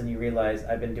when all of a sudden you realize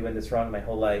I've been doing this wrong my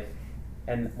whole life,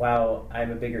 and wow,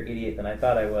 I'm a bigger idiot than I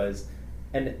thought I was.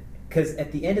 And because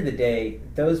at the end of the day,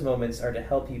 those moments are to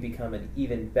help you become an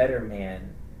even better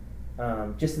man,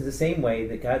 just in the same way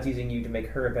that God's using you to make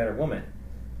her a better woman.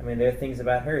 I mean, there are things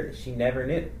about her that she never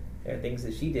knew. There are things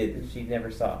that she did that she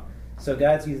never saw. So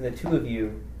God's using the two of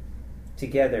you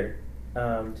together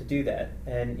to do that.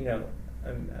 And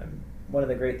I'm one of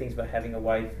the great things about having a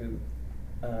wife who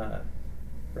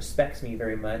respects me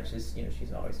very much is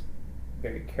she's always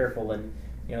very careful, and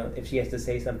if she has to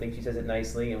say something, she says it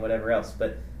nicely and whatever else.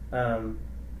 But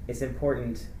it's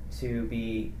important to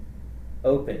be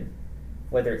open,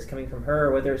 whether it's coming from her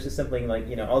or whether it's just something like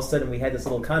all of a sudden we had this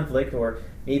little conflict, or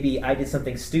maybe I did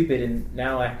something stupid and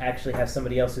now I actually have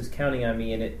somebody else who's counting on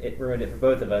me, and it ruined it for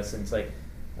both of us. And it's like,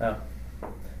 oh,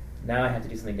 now I have to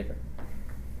do something different.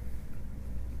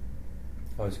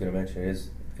 I was going to mention it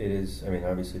is. I mean,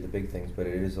 obviously the big things, but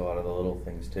it is a lot of the little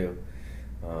things too.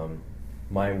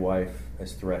 My wife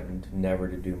has threatened never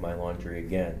to do my laundry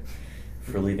again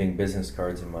for leaving business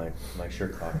cards in my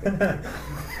shirt pocket.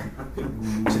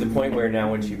 To the point where now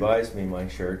when she buys me my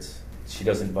shirts, she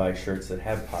doesn't buy shirts that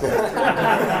have pockets.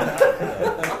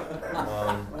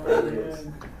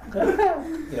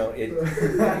 You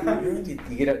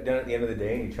get done at the end of the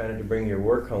day and you're trying to bring your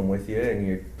work home with you, and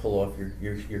you pull off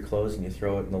your clothes and you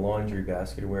throw it in the laundry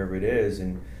basket or wherever it is,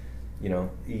 and you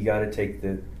got to take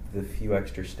the few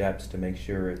extra steps to make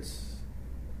sure it's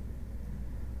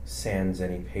sans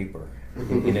any paper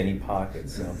in any pocket.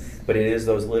 So, but it is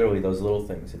those little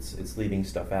things. It's leaving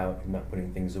stuff out and not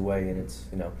putting things away, and it's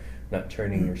not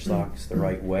turning your socks the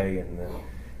right way, and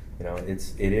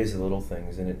it is the little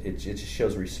things, and it just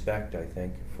shows respect, I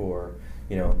think, for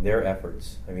their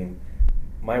efforts. I mean,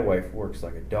 my wife works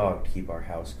like a dog to keep our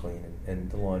house clean and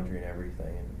the laundry and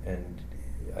everything, and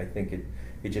I think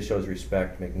it just shows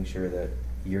respect, making sure that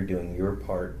you're doing your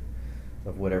part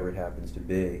of whatever it happens to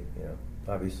be.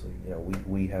 Obviously,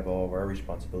 we have all of our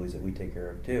responsibilities that we take care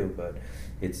of too, but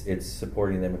it's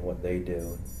supporting them in what they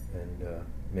do, and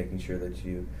making sure that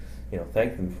you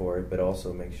thank them for it, but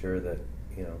also make sure that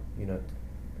you're not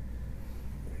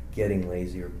getting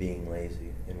lazy or being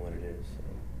lazy in what it is. So,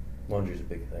 laundry's a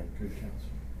big thing. Good counsel.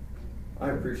 I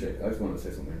appreciate it. I just wanted to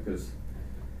say something because.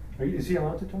 Is he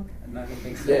allowed to talk? I'm not going to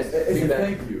think so. Yes,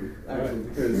 thank you, actually,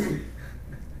 because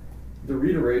the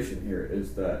reiteration here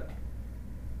is that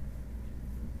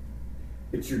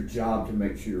it's your job to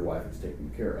make sure your wife is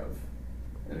taken care of,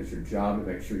 and it's your job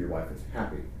to make sure your wife is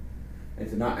happy, and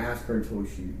to not ask her until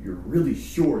you're really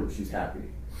sure that she's happy.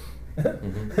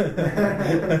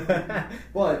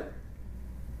 But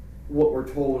what we're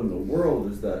told in the world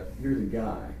is that you're the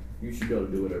guy, you should be able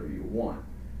to do whatever you want,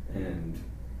 and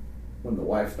when the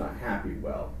wife's not happy,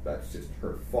 well, that's just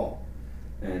her fault.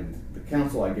 And the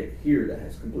counsel I get here that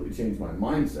has completely changed my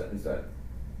mindset is that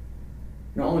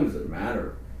not only does it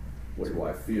matter what your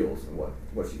wife feels and what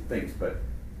she thinks, but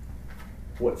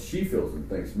what she feels and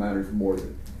thinks matters more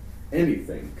than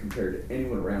anything compared to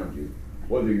anyone around you.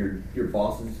 Whether your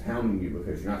boss is hounding you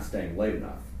because you're not staying late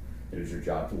enough, it is your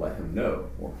job to let him know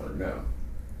or her know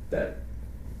that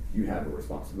you have a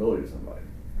responsibility to somebody.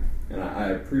 And I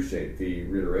appreciate the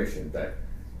reiteration that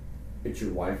it's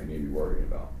your wife you need to be worrying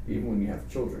about, even when you have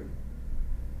children.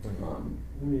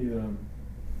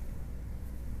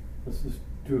 Let's just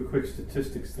do a quick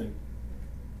statistics thing.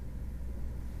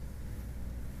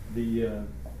 The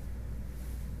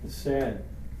sad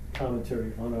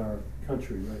commentary on our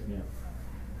country right now,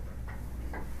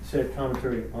 sad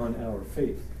commentary on our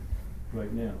faith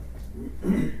right now,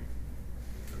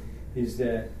 is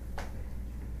that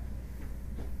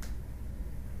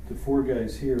the five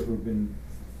guys here who've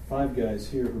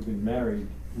been married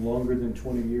longer than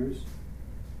 20 years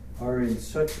are in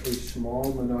such a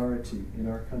small minority in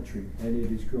our country, and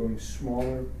it is growing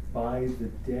smaller by the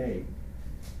day.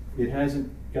 It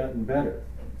hasn't gotten better.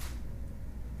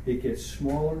 It gets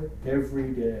smaller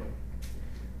every day,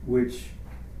 which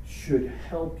should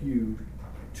help you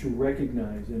to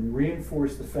recognize and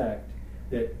reinforce the fact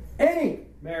that any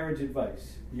marriage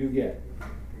advice you get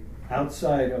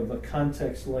outside of a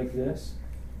context like this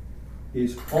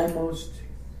is almost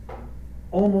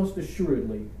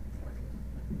assuredly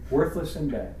worthless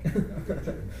and bad.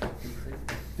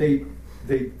 They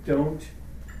don't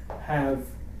have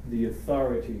the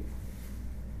authority.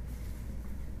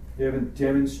 They haven't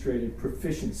demonstrated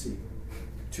proficiency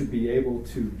to be able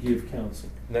to give counsel.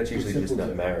 And that's usually Simple just as not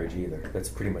that. marriage either. That's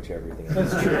pretty much everything.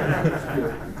 That's true. That's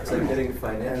true. It's like getting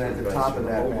financial And at the advice top from of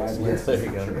a that, homeless why Yes, yes, there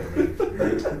you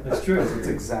go. That's true. It's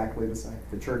exactly the same.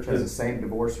 The church has the same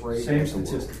divorce rate. Same as the world.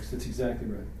 statistics. That's exactly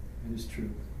right. It is true.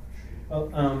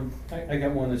 Well, I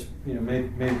got one that's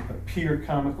may appear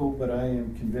comical, but I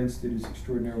am convinced it is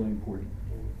extraordinarily important.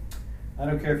 I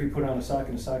don't care if you put on a sock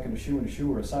and a sock and a shoe and a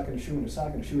shoe, or a sock and a shoe and a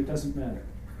sock and a shoe. It doesn't matter,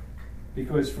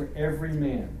 because for every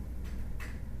man,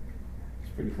 it's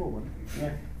pretty cool, wasn't it?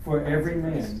 Yeah. For every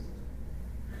man,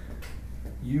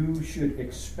 you should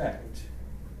expect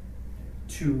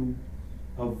to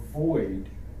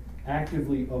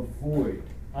actively avoid.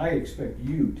 I expect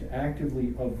you to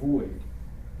actively avoid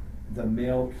the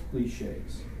male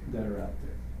cliches that are out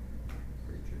there.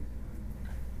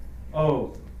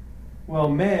 Oh, well,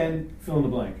 men, fill in the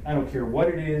blank. I don't care what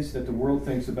it is that the world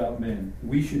thinks about men.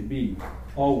 We should be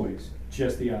always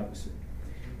just the opposite.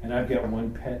 And I've got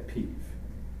one pet peeve.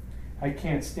 I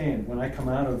can't stand when I come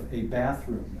out of a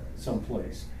bathroom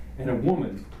someplace and a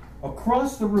woman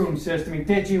across the room says to me,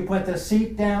 "Did you put the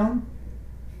seat down?"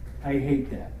 I hate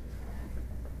that.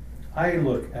 I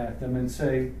look at them and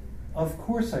say, "Of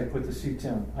course I put the seat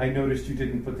down. I noticed you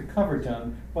didn't put the cover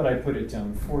down, but I put it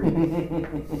down for you."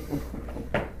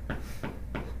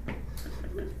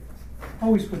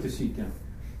 Always put the seat down.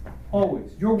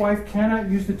 Always. Your wife cannot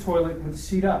use the toilet with the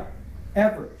seat up.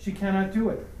 Ever. She cannot do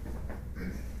it.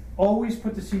 Always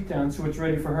put the seat down so it's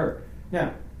ready for her.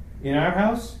 Now, in our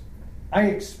house, I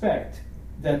expect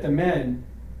that the men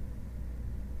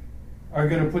are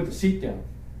going to put the seat down.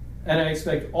 And I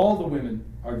expect all the women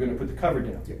are going to put the cover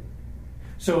down.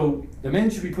 So the men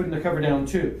should be putting the cover down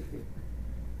too.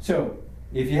 So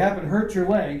if you happen to hurt your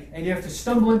leg and you have to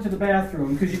stumble into the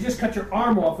bathroom because you just cut your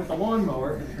arm off with the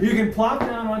lawnmower, you can plop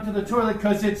down onto the toilet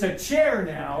because it's a chair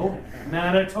now,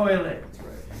 not a toilet.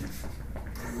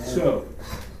 So,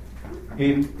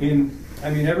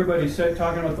 everybody's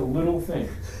talking about the little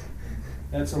things.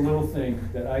 That's a little thing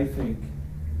that I think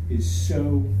is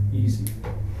so easy.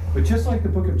 But just like the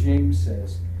book of James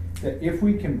says, that if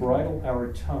we can bridle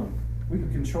our tongue, we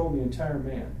can control the entire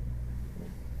man.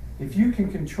 If you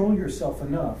can control yourself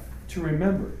enough to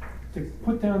remember to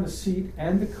put down the seat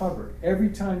and the cover every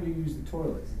time you use the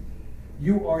toilet,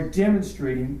 you are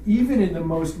demonstrating, even in the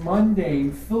most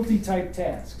mundane, filthy type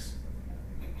tasks,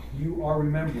 you are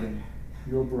remembering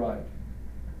your bride.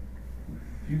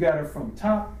 You got her from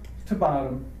top to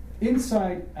bottom,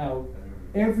 inside out,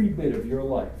 every bit of your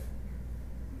life,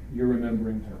 you're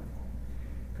remembering her.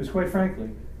 Because quite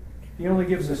frankly, he only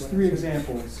gives us 3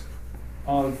 examples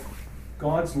of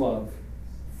God's love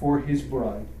for his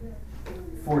bride,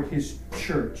 for his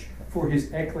church, for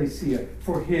his ecclesia,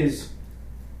 for his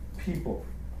people.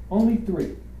 Only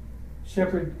 3.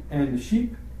 Shepherd and the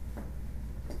sheep,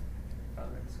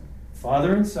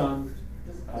 father and son,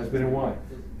 husband and wife.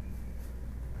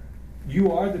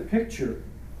 You are the picture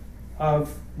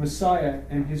of Messiah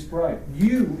and his bride.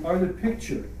 You are the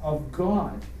picture of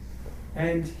God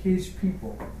and his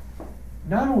people.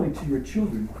 Not only to your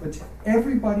children, but to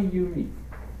everybody you meet.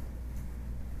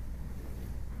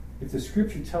 If the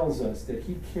scripture tells us that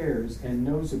he cares and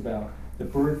knows about the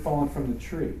bird falling from the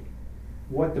tree,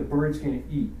 what the bird's going to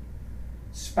eat,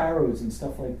 sparrows and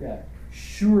stuff like that,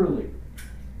 surely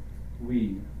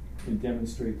we can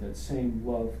demonstrate that same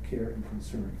love, care, and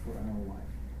concern for our life.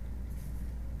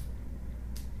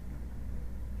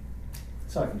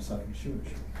 Sure.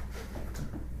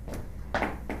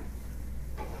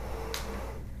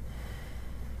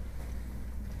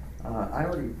 I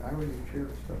already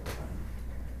shared stuff.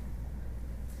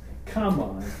 Come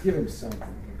on, give him something.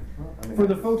 I mean, For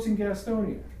the folks in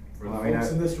Gastonia. For the Well, I mean,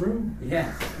 folks in this room,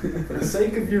 Yeah. for the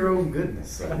sake of your own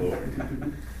goodness, oh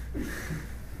Lord.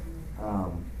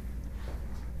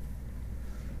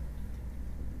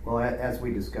 Well, as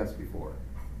we discussed before,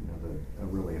 a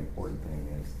really important thing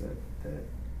is that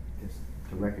is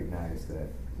to recognize that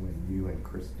when you and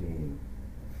Christine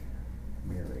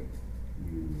marry,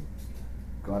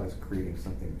 God is creating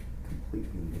something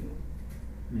completely new.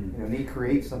 And he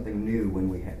creates something new when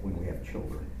we have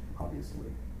children,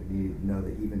 obviously. But you need to know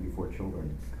that even before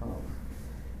children come,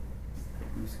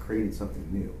 he's created something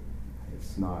new.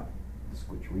 It's not the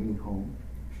Squiccirini home.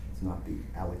 It's not the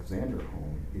Alexander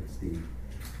home. It's the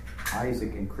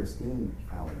Isaac and Christine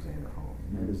Alexander home.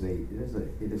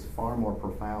 It is far more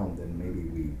profound than maybe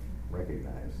we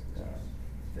recognize. That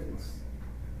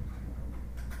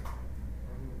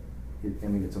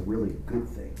it's a really good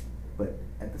thing, but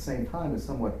at the same time, it's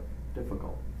somewhat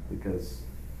difficult because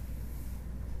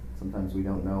sometimes we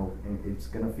don't know, and it's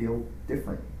going to feel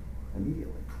different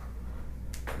immediately.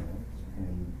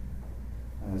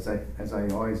 As I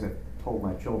always have told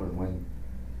my children,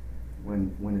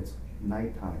 when it's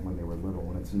nighttime, when they were little,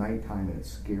 when it's nighttime and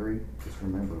it's scary, just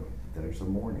remember that there's a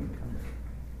morning coming,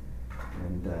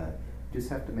 and just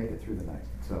have to make it through the night.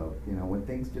 So when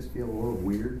things just feel a little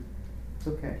weird, it's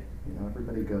okay.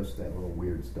 Everybody goes through that little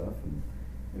weird stuff, and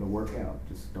it'll work out.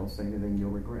 Just don't say anything you'll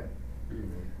regret.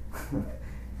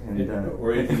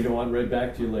 Or anything you don't want read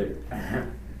back to you later.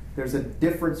 There's a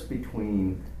difference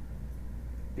between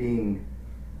being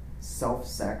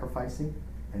self-sacrificing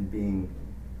and being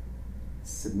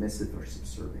submissive or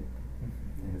subservient.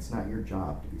 And it's not your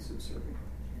job to be subservient.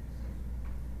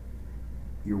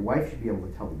 Your wife should be able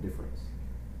to tell the difference.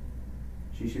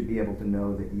 She should be able to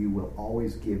know that you will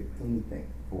always give anything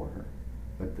for her,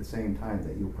 but at the same time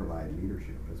that you'll provide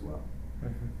leadership as well.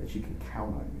 That she can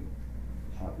count on you.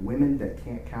 Women that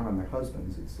can't count on their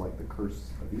husbands, it's like the curse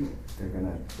of Eden.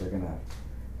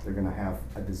 They're gonna have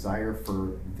a desire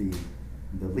for the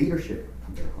leadership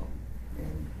of their home,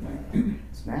 and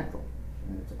it's natural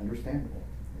and it's understandable.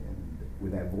 And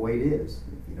where that void is,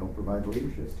 if you don't provide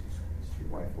leadership, your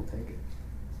wife will take it.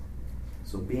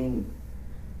 So being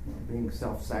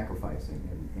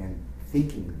self-sacrificing and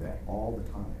thinking that all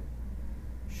the time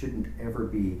shouldn't ever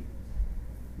be.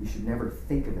 You should never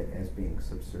think of it as being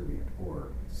subservient or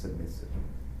submissive.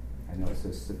 I know it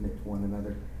says submit to one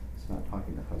another. It's not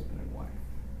talking to husband and wife.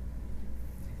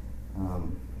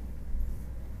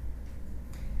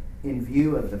 In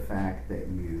view of the fact that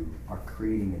you are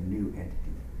creating a new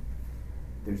entity,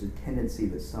 there's a tendency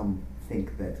that some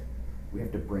think that we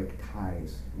have to break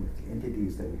ties with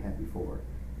entities that we had before.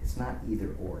 It's not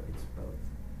either or, it's both.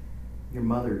 Your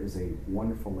mother is a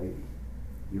wonderful lady.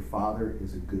 Your father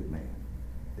is a good man.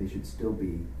 They should still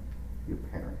be your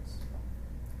parents.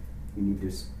 You need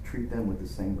to treat them with the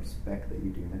same respect that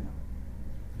you do now.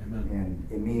 Amen. And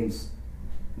it means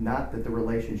not that the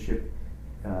relationship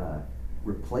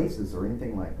replaces or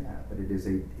anything like that, but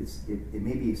it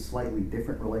may be a slightly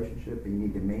different relationship, and you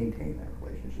need to maintain that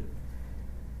relationship.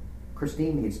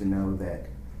 Christine needs to know that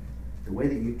the way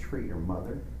that you treat your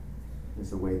mother is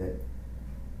the way that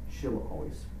she'll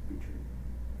always be treated.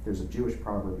 There's a Jewish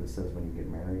proverb that says when you get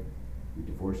married, you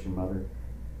divorce your mother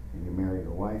and you marry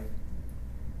your wife.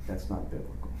 That's not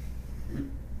biblical.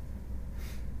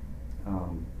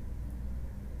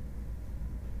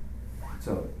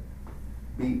 So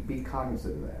be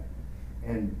cognizant of that,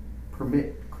 and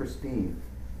permit Christine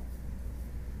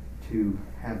to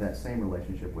have that same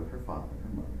relationship with her father and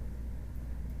her mother.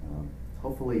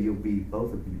 Hopefully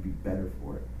both of you be better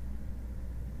for it.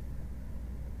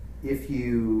 If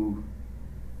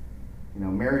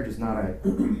marriage is not a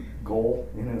goal.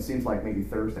 It seems like maybe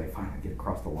Thursday, finally get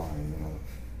across the line.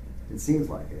 It seems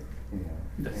like it.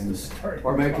 That's the start.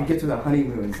 Or maybe I could get to the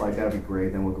honeymoon. It's like that'd be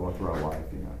great. Then we'll go on through our life.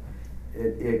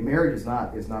 Marriage is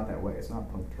not that way. It's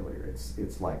not punctiliar. It's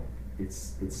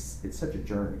such a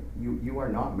journey. You are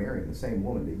not marrying the same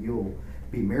woman that you'll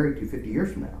be married to 50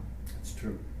 years from now. That's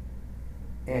true.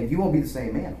 And you won't be the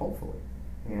same man, hopefully.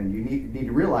 And you need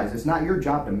to realize it's not your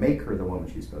job to make her the woman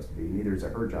she's supposed to be. Neither is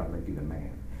it her job to make you the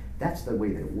man. That's the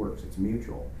way that it works. It's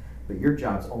mutual. But your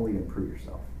job's only to improve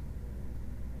yourself.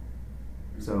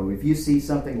 So if you see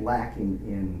something lacking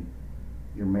in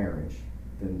your marriage,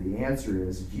 then the answer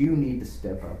is you need to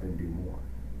step up and do more.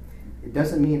 It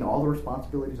doesn't mean all the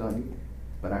responsibilities on you,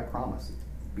 but I promise,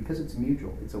 because it's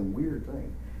mutual. It's a weird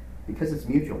thing. Because it's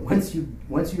mutual. Once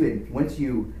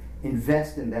you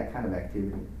invest in that kind of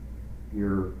activity,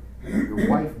 your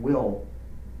wife will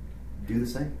do the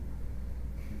same.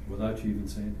 Without you even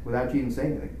saying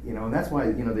anything. And that's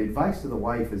why, the advice to the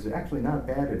wife is actually not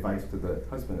bad advice to the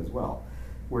husband as well.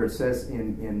 Where it says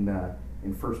in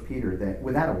 1 Peter that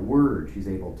without a word she's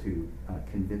able to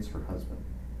convince her husband.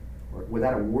 Or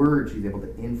without a word she's able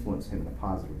to influence him in a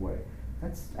positive way.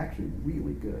 That's actually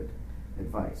really good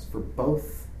advice for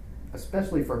both,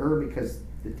 especially for her, because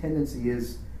the tendency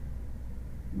is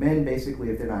men basically,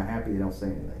 if they're not happy, they don't say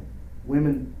anything.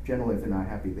 Women, generally, if they're not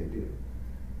happy, they do.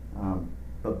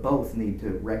 But both need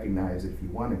to recognize that if you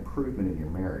want improvement in your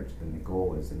marriage, then the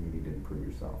goal is that you need to improve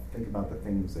yourself. Think about the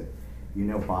things that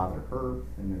bother her,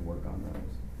 and then work on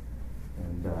those.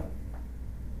 And I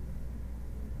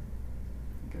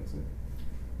think that's it.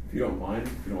 If you don't mind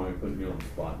me putting you on the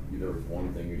spot, there was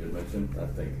one thing you did mention I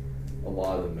think a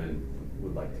lot of the men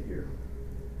would like to hear.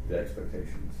 The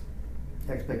expectations.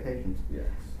 Expectations? Yes.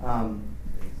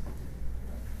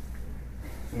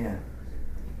 Yeah.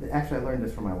 Actually, I learned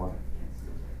this from my wife.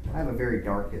 I have a very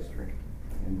dark history,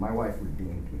 and my wife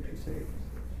redeemed me. She saved me.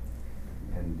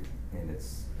 And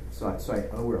it's so I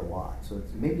owe her a lot. So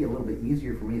it's maybe a little bit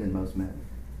easier for me than most men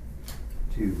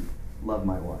to love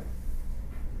my wife.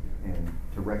 and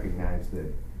to recognize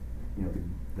that, you know,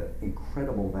 the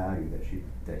incredible value that she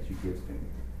gives to me.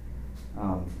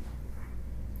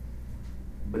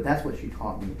 But that's what she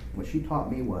taught me. What she taught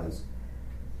me was,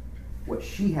 what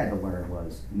she had to learn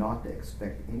was not to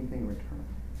expect anything in return.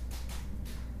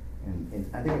 And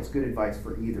I think it's good advice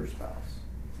for either spouse.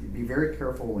 Be very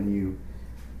careful when you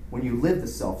live the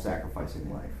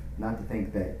self-sacrificing life, not to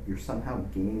think that you're somehow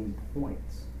gaining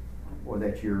points, or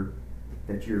that you're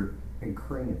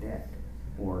incurring a debt,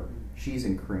 or she's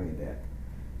incurring a debt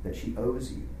that she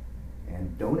owes you.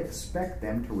 And don't expect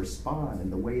them to respond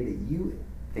in the way that you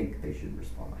think they should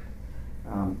respond.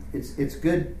 It's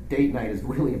good. Date night is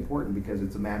really important because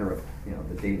it's a matter of, you know,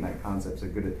 the date night concepts are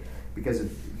good because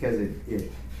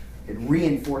it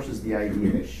reinforces the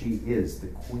idea that she is the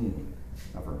queen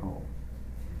of her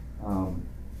home.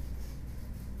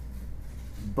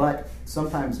 But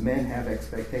sometimes men have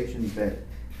expectations that,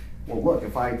 well, look,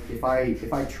 if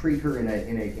I treat her in a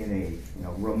you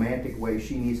know, romantic way,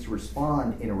 she needs to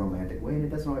respond in a romantic way, and it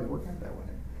doesn't always work out that way.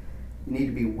 You need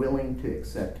to be willing to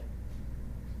accept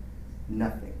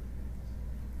nothing.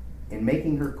 In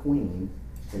making her queen,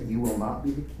 that you will not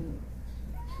be the king.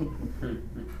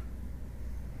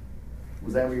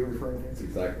 Was that what you were referring to? That's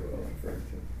exactly what I'm referring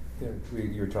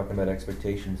to. You were talking about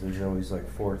expectations. There's always like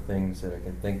 4 things that I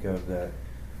can think of that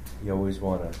you always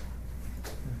want to,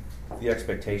 the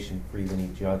expectation for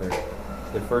even each other.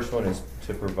 The first one is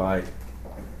to provide.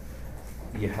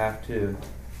 You have to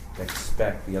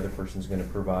expect the other person's going to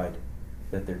provide,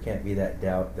 that there can't be that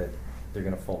doubt that they're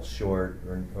going to fall short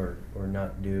or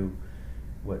not do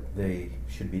what they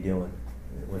should be doing,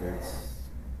 whether it's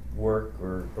work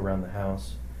or around the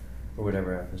house or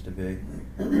whatever it happens to be.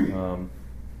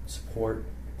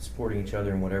 Supporting each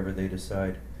other in whatever they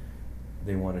decide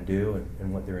they want to do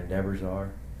and what their endeavors are,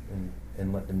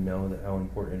 and let them know that how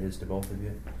important it is to both of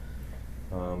you.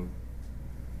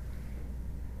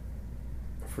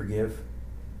 Forgive.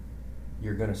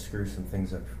 You're going to screw some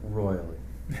things up royally.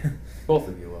 Both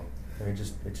of you will. I mean,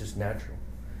 it's just natural.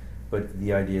 But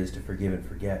the idea is to forgive and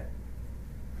forget.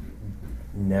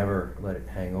 Never let it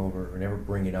hang over, or never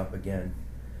bring it up again.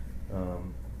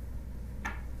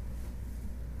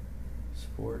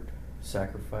 Support,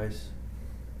 sacrifice,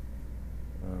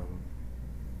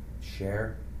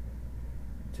 share.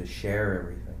 To share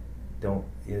everything.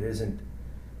 It isn't,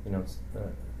 you know,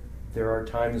 there are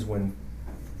times when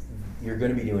you're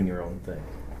going to be doing your own thing,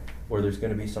 or there's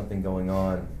going to be something going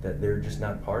on that they're just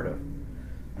not part of.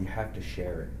 You have to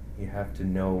share it. You have to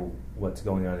know what's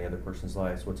going on in the other person's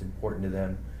lives, what's important to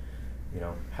them, you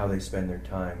know, how they spend their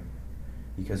time.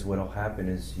 Because what'll happen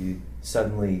is you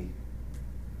suddenly,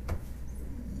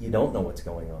 you don't know what's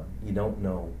going on. You don't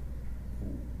know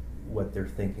what they're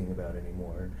thinking about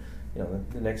anymore. You know,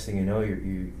 the next thing you know,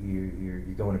 you're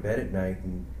going to bed at night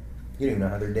and you don't even know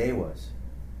how their day was.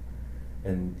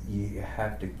 And you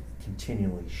have to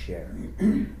continually share.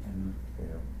 You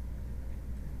know,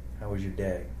 how was your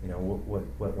day? You know,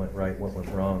 what went right, what went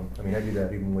wrong? I mean, I do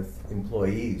that even with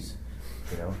employees.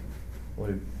 You know,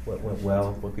 what went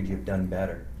well? What could you have done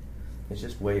better? It's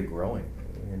just a way of growing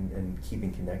and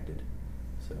keeping connected.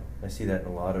 So I see that in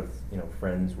a lot of, you know,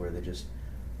 friends where they just,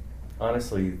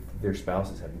 honestly, their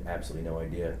spouses have absolutely no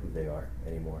idea who they are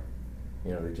anymore.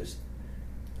 You know, they just,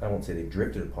 I won't say they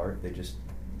drifted apart, they just,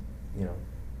 you know,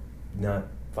 not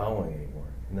following anymore.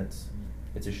 And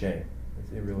it's a shame.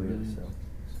 It really is. So.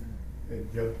 Hey,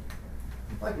 Joe,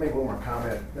 I'd like to make one more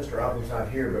comment. Mr. Album's not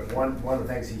here, but one of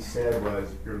the things he said was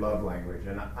your love language.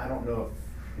 And I don't know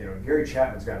if, you know, Gary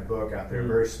Chapman's got a book out there, a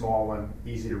very small one,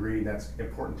 easy to read, and that's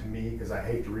important to me because I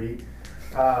hate to read.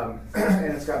 And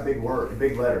it's got big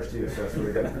letters too, so it's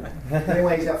really good.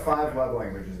 Anyway, he's got 5 love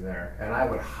languages in there, and I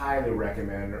would highly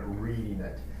recommend reading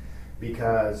it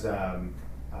because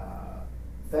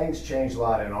things changed a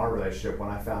lot in our relationship when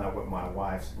I found out what my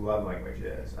wife's love language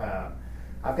is.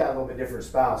 I've got a little bit different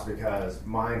spouse because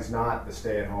mine's not the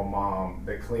stay-at-home mom,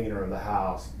 the cleaner of the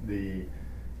house,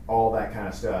 all that kind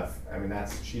of stuff. I mean,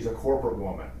 she's a corporate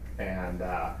woman, and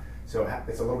so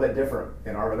it's a little bit different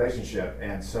in our relationship.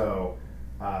 And so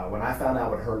when I found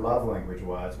out what her love language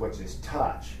was, which is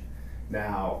touch,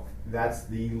 now that's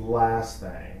the last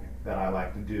thing that I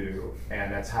like to do,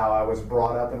 and that's how I was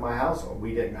brought up in my household.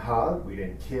 We didn't hug, we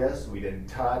didn't kiss, we didn't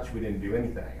touch, we didn't do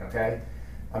anything, okay?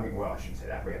 I mean, well, I shouldn't say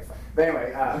that, we had fun. But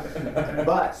anyway,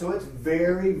 but so it's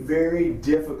very, very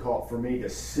difficult for me to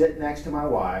sit next to my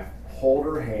wife, hold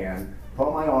her hand,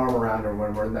 put my arm around her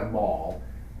when we're in the mall,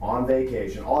 on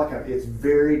vacation, all that kind of, it's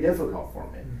very difficult for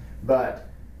me. But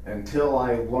until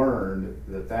I learned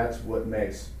that that's what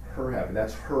makes her happy,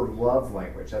 that's her love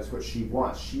language, that's what she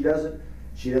wants. She doesn't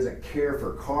She doesn't care if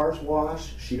her car's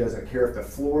washed. She doesn't care if the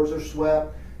floors are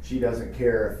swept. She doesn't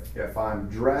care if I'm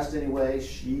dressed anyway.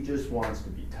 She just wants to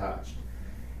be touched.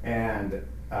 And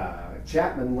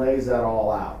Chapman lays that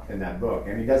all out in that book,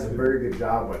 and he does a very good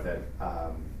job with it.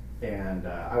 And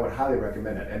I would highly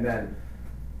recommend it. And then,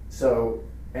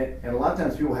 and a lot of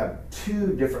times people have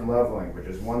two different love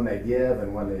languages, one they give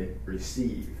and one they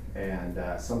receive. And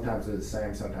sometimes they're the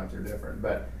same, sometimes they're different.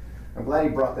 But I'm glad he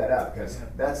brought that up, because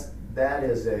that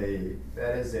is a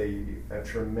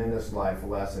tremendous life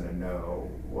lesson to know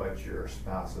what your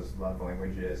spouse's love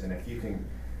language is. And if you can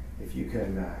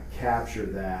capture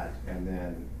that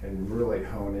and really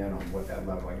hone in on what that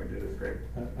love language is, great.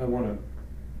 I want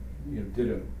to, did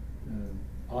an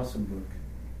awesome book.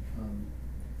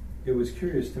 It was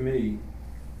curious to me,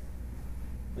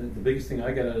 the biggest thing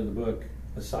I got out of the book,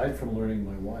 aside from learning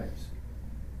my wife's,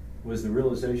 was the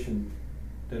realization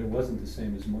that it wasn't the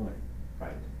same as mine.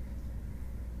 Right.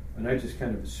 And I just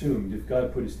kind of assumed if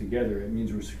God put us together, it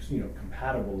means we're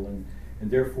compatible, and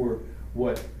therefore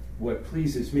what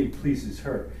pleases me pleases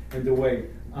her. And the way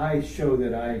I show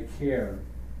that I care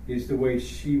is the way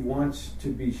she wants to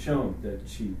be shown that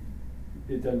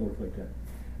it doesn't work like that.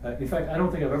 In fact, I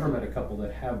don't think I've ever met a couple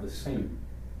that have the same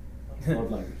love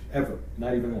language, ever,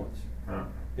 not even once. Huh.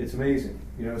 It's amazing,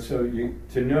 so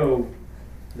to know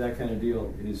that kind of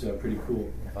deal is pretty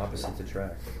cool. Opposites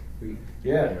attract.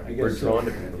 Yeah, I guess we're drawn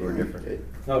so. to people who are different.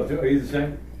 Oh, are you the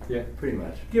same? Yeah. Pretty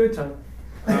much. Give it time.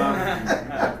 I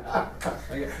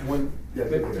got one.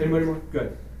 Anybody more?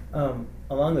 Good.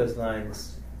 Along those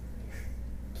lines,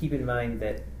 keep in mind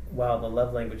that while the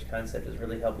love language concept is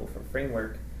really helpful for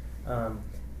framework,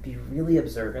 be really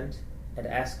observant and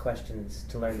ask questions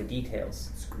to learn the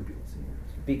details.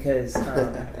 Because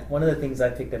one of the things I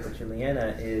picked up with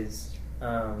Juliana is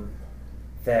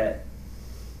that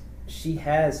she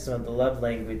has some of the love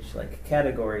language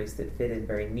categories that fit in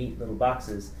very neat little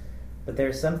boxes, but there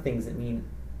are some things that mean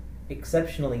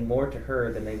exceptionally more to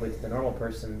her than they would to the normal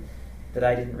person that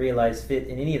I didn't realize fit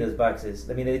in any of those boxes.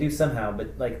 I mean, they do somehow,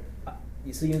 but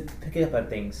so you pick up on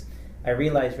things. I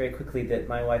realized very quickly that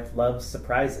my wife loves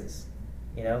surprises.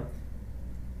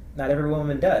 Not every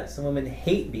woman does. Some women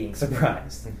hate being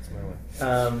surprised. That's my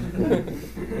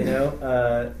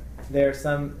wife. There are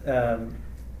some.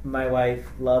 My wife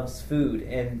loves food,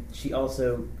 and she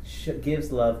also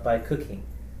gives love by cooking.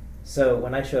 So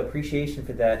when I show appreciation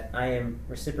for that, I am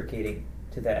reciprocating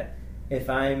to that. If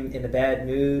I'm in a bad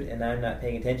mood and I'm not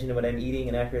paying attention to what I'm eating,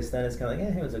 and after it's done, it's kind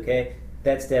of it was okay,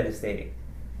 that's devastating.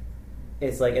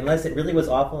 It's unless it really was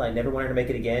awful and I never wanted to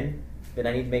make it again, then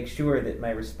I need to make sure that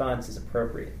my response is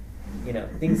appropriate.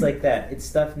 Things like that. It's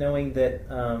stuff knowing that,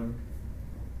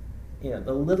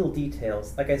 the little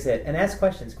details, like I said, and ask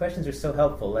questions. Questions are so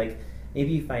helpful.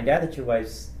 Maybe you find out that your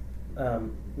wife's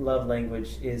love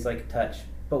language is touch,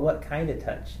 but what kind of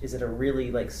touch? Is it a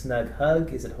really snug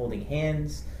hug? Is it holding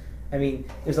hands? I mean,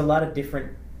 there's a lot of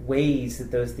different ways that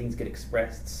those things get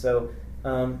expressed. So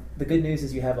the good news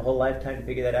is you have a whole lifetime to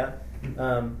figure that out.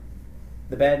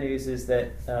 The bad news is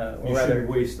that, you shouldn't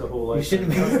waste the whole life. You shouldn't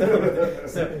waste the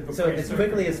whole. So as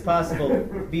quickly as possible,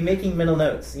 be making mental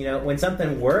notes. When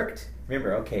something worked,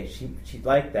 remember, okay, she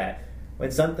liked that.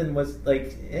 When something was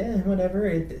whatever,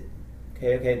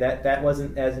 okay, that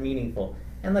wasn't as meaningful.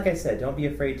 And like I said, don't be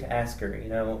afraid to ask her.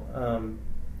 When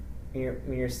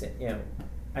you're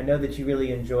I know that you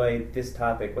really enjoy this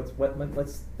topic. What's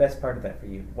the best part of that for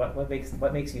you? What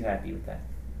makes you happy with that?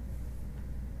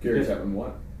 Gary Chapman,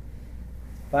 what?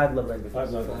 5 love languages.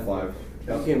 5 love languages.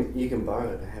 5. You can borrow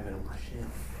it. I have it on my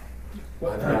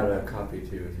shelf. I've got a copy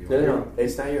too if you want. No,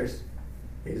 it's not yours.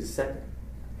 It's a second.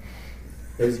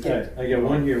 There's a gift. I get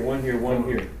one here, one here, one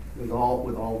here. With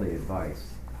all the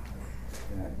advice,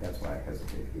 that's why I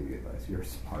hesitate to give you advice. You're a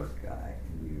smart guy.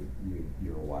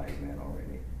 You're a wise man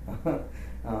already.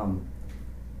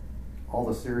 All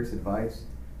the serious advice,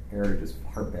 Eric is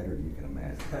far better than you can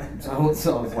imagine. So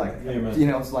it's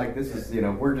like this is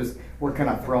we're kind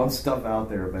of throwing stuff out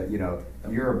there, but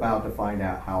you're about to find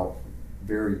out how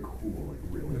very cool it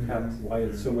really is. Why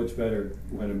it's so much better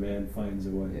when a man finds a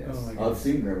wife. Yes. I've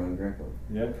seen Grandma and Grandpa.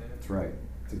 Yeah. That's right.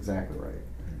 That's exactly right.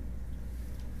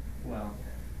 Well,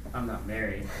 I'm not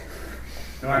married,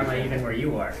 nor am I even where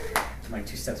you are. I'm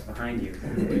 2 steps behind you.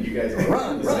 You guys are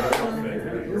run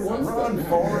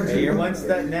forward. Hey, you're 1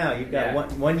 step now. You've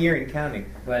got one year and counting.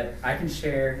 But I can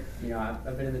share,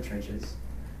 I've been in the trenches.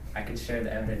 I can share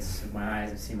the evidence with my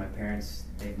eyes. I've seen my parents.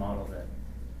 They've modeled a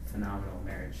phenomenal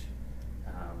marriage.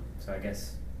 So I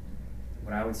guess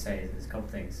what I would say is a couple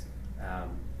things.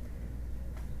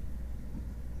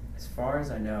 As far as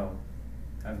I know,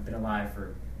 I've been alive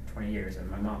for 20 years, and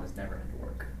my mom has never had to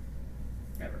work.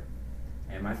 ever.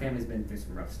 And my family's been through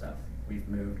some rough stuff. We've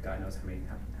moved, God knows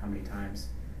how many times.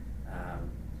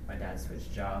 My dad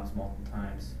switched jobs multiple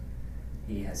times.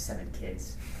 He has 7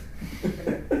 kids.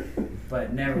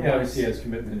 But never Yeah, once. he has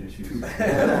commitment issues. But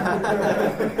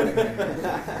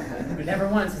never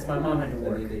once has my mom had to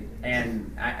work.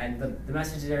 And the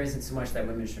message there isn't so much that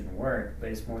women shouldn't work, but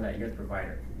it's more that you're the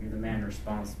provider. You're the man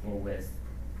responsible with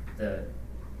the,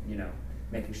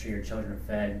 making sure your children are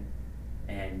fed,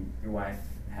 and your wife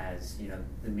has,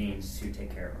 the means to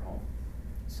take care of her home.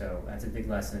 So that's a big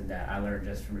lesson that I learned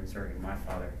just from serving my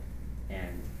father.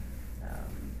 And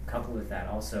coupled with that,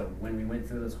 also, when we went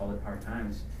through those hard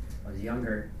times, I was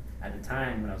younger. At the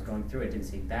time, when I was going through it, it didn't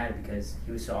seem bad because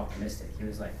he was so optimistic. He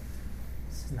was like,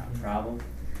 "This is not a problem.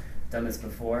 Done this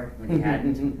before," when he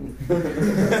hadn't.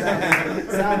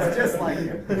 Sounds just like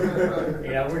him.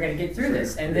 We're gonna get through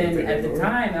this. And then at the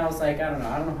time, I was like, I don't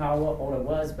know how old I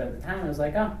was, but at the time, I was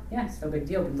like, oh yeah, it's no big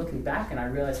deal. But looking back, and I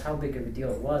realized how big of a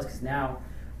deal it was, because now,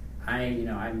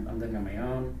 I'm living on my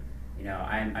own.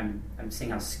 I'm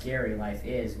seeing how scary life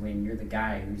is when you're the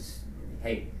guy who's,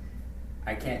 hey,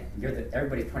 I can't.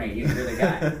 Everybody's pointing at you. You're the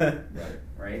guy,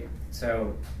 right?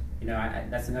 So,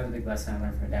 that's another big lesson I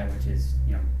learned from my dad, which is,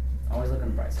 always look on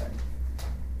the bright side.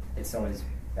 It's always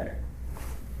better,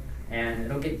 and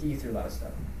it'll get you through a lot of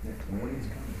stuff. Yeah, morning's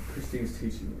coming. Christine's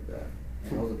teaching me that.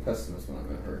 And I was a pessimist when I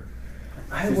met her.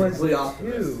 I She's was a complete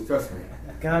optimist. too. Trust me.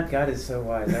 God is so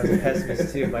wise. I was a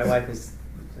pessimist too. My wife is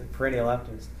a perennial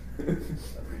optimist.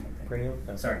 Perennial?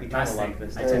 No, Sorry, eternal last thing.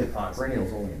 optimist. I tend to pause.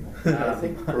 Perennial's only in I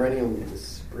think perennial means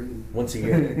spring. Once a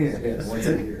year. Yes, once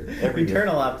a year. Every year.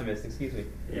 Eternal optimist. Excuse me.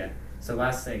 Yeah. So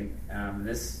last thing,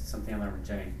 this is something I learned from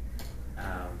Jenny.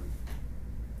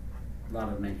 A lot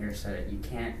of men here said it. You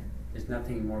can't. There's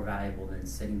nothing more valuable than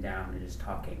sitting down and just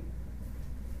talking.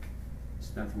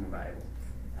 There's nothing more valuable.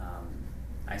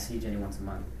 I see Jenny once a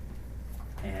month,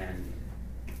 and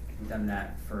we've done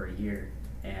that for a year.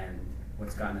 And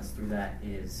what's gotten us through that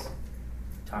is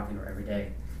talking to her every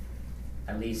day,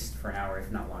 at least for an hour,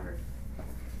 if not longer.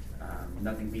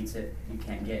 Nothing beats it.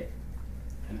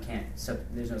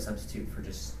 There's no substitute for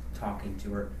just talking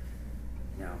to her.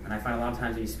 And I find a lot of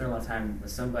times when you spend a lot of time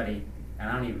with somebody, and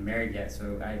I'm not even married yet,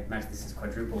 so I imagine this is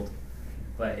quadrupled,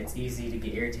 but it's easy to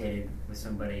get irritated with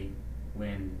somebody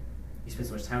when you spend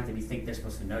so much time with them. You think they're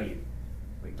supposed to know you.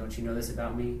 Wait, don't you know this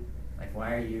about me? Like,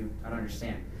 why are you? I don't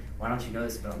understand. Why don't you know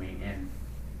this about me? And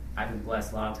I've been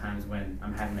blessed a lot of times when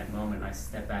I'm having that moment, and I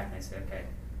step back and I say, okay,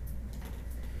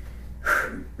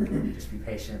 just be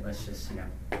patient. Let's just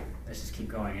keep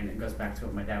going. And it goes back to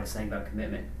what my dad was saying about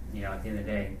commitment. At the end of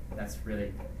the day, that's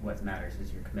really what matters,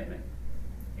 is your commitment.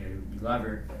 You love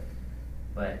her,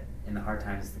 but in the hard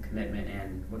times, it's the commitment,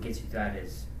 and what gets you through that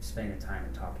is spending the time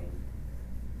and talking.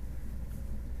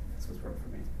 That's what's worked for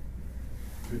me.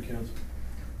 Good counsel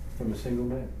from a single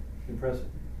man. Impressive.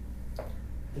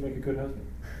 You make a good husband.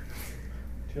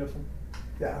 Do you have some?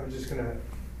 Yeah, I was just going to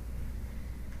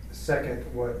second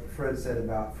what Fred said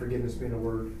about forgiveness being a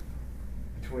word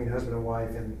between husband and wife,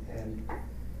 and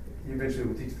you eventually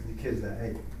will teach the kids that,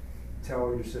 hey,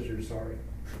 tell your sister you're sorry.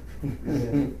 And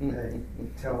then, hey,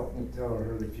 tell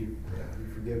her that you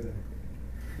forgive them.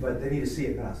 But they need to see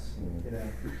it in us, and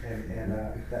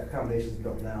that combination's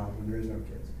built now when there is no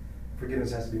kids.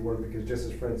 Forgiveness has to be a word, because just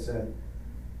as Fred said,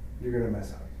 you're going to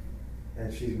mess up,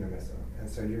 and she's going to mess up. And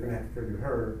so you're going to have to forgive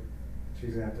her,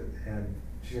 she's going to have to, and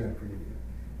she's going to forgive you.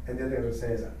 And the other thing I would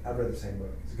say is, I've read the same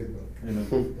book. It's a good book. Amen.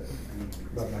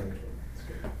 About language. It's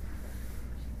good.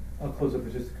 I'll close up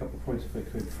with just a couple of points if I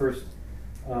could. First,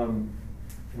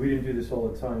 we didn't do this all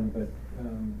the time, but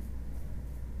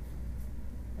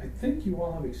I think you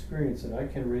all have experience that I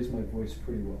can raise my voice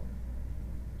pretty well.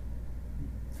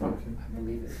 I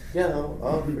believe it. Yeah,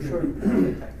 for sure.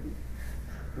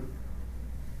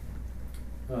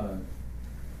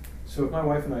 So if my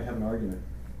wife and I have an argument,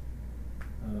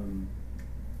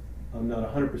 I'm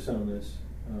not 100% on this,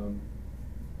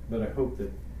 but I hope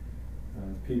that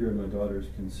Peter and my daughters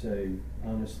can say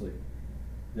honestly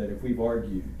that if we've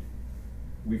argued,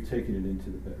 we've taken it into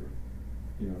the bedroom,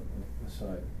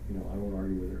 aside. I won't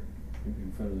argue with her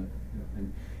in front of that.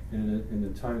 And in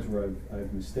the times where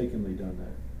I've mistakenly done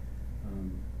that,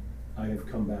 I have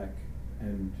come back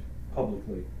and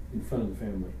publicly, in front of the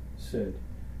family, said,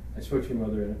 I spoke to your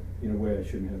mother in a way I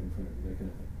shouldn't have in front of you, that kind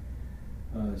of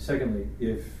thing. Secondly,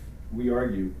 if we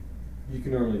argue, you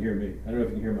can normally hear me. I don't know if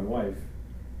you can hear my wife,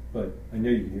 but I know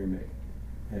you can hear me.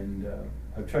 And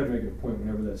I've tried to make it a point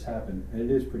whenever that's happened, and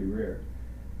it is pretty rare,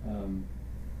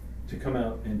 to come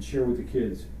out and share with the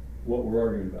kids what we're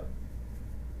arguing about.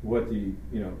 What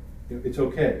it's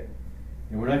okay.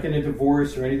 And we're not getting a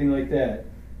divorce or anything like that,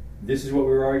 this is what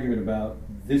we were arguing about.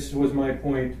 This was my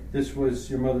point. This was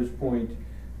your mother's point,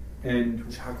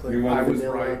 and Chocolate. your mother I was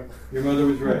vanilla. right. Your mother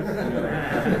was right.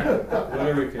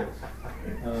 Whatever it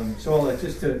is. So all that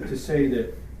just to say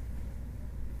that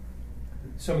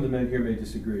some of the men here may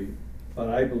disagree, but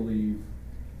I believe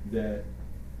that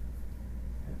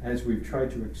as we've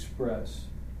tried to express,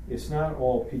 it's not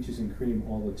all peaches and cream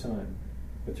all the time.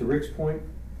 But to Rick's point,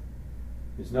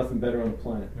 there's nothing better on the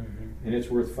planet, and it's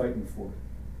worth fighting for.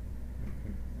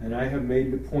 And I have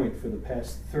made the point for the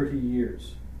past 30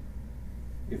 years,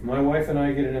 if my wife and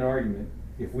I get in an argument,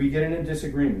 if we get in a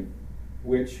disagreement,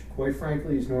 which quite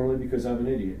frankly is normally because I'm an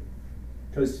idiot,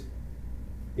 because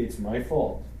it's my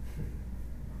fault,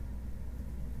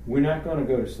 we're not going to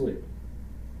go to sleep.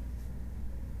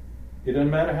 It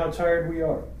doesn't matter how tired we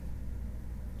are.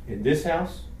 In this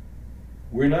house,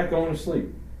 we're not going to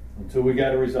sleep until we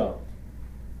got it resolved.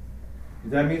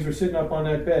 If that means we're sitting up on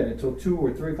that bed until 2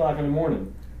 or 3 o'clock in the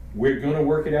morning, we're going to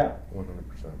work it out. 100%.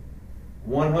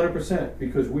 100%,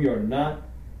 because we are not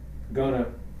going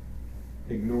to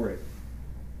ignore it.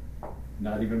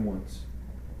 Not even once.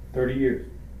 30 years.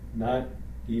 Not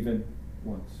even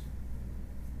once.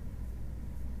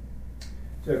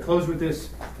 So I close with this,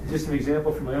 just an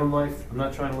example from my own life. I'm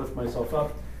not trying to lift myself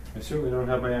up. I certainly don't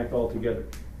have my act all together.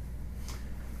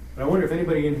 But I wonder if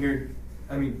anybody in here,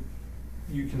 I mean,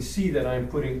 you can see that I'm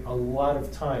putting a lot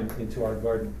of time into our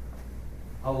garden.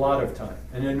 A lot of time.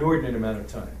 An inordinate amount of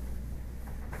time.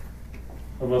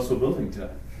 I'm also building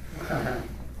time.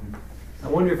 I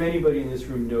wonder if anybody in this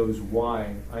room knows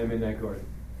why I'm in that garden.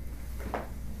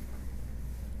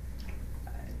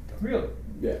 Really?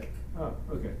 Yeah. Oh,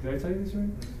 okay. Did I tell you this right?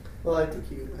 Well, I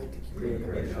think you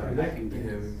I can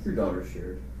give. Your daughter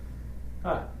shared.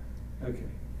 Ah, okay.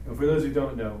 Well, for those who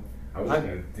don't know, I was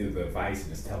going to do the advice and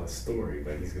just tell a story,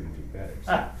 but he's going to do better.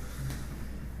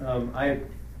 So.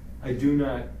 I do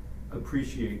not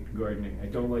appreciate gardening. I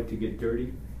don't like to get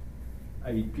dirty.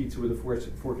 I eat pizza with a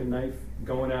fork and knife.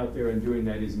 Going out there and doing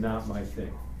that is not my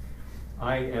thing.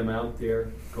 I am out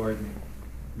there gardening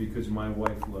because my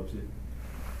wife loves it.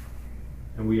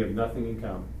 And we have nothing in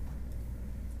common.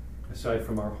 Aside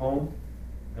from our home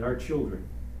and our children,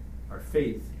 our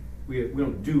faith, we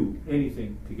don't do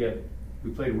anything together.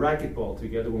 We played racquetball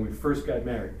together when we first got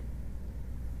married.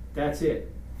 That's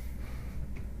it.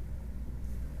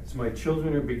 As my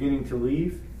children are beginning to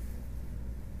leave,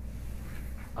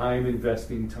 I'm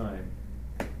investing time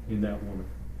in that woman.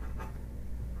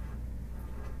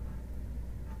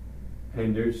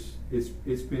 And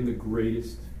it's been the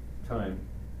greatest time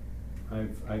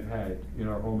I've had in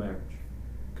our whole marriage.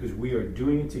 Because we are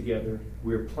doing it together,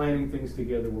 we're planning things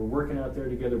together, we're working out there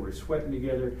together, we're sweating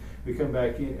together, we come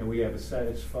back in and we have a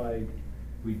satisfied,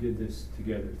 we did this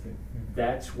together thing.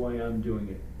 That's why I'm doing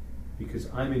it. Because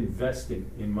I'm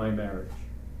investing in my marriage.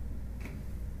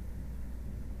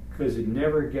 Because it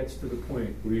never gets to the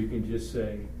point where you can just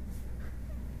say,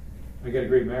 I got a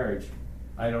great marriage,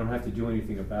 I don't have to do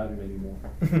anything about it anymore.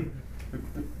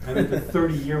 I'm at the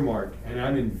 30-year mark, and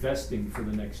I'm investing for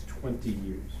the next 20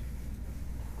 years.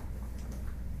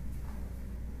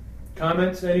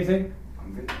 Comments, anything?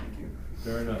 I'm good, thank you.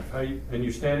 Fair enough. And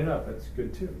you're standing up, that's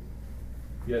good too.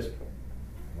 Yes?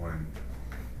 One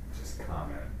just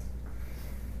comment.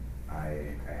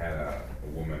 I had a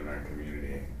woman in our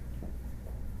community.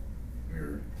 We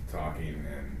were talking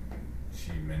and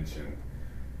she mentioned,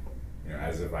 you know,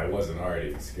 as if I wasn't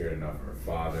already scared enough of her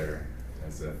father,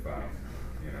 as if,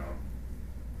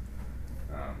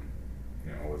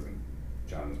 wasn't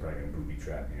John was probably gonna booby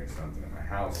trap me or something in my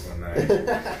house one night.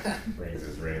 Brings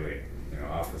Israeli,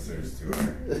 officers to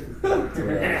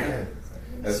her.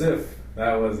 As if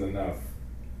that was enough.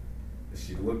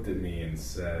 She looked at me and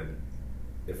said,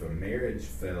 if a marriage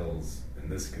fails in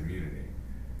this community,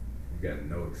 we've got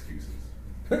no excuses.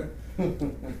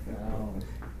 Wow.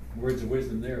 Words of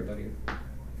wisdom there, buddy. That's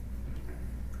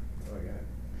all I got.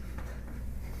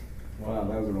 Wow,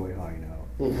 that was a really high note.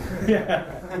 Yeah.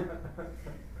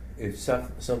 If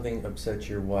something upsets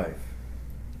your wife,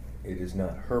 it is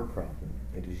not her problem,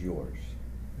 it is yours.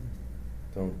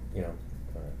 Don't,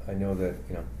 I know that,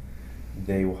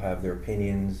 they will have their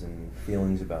opinions and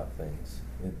feelings about things.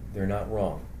 They're not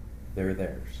wrong, they're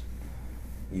theirs.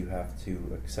 You have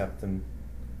to accept them,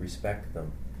 respect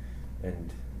them,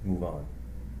 and move on.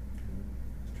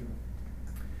 That's true.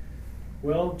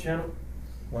 Well, gentlemen.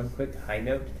 One quick high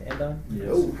note to end on. Yes.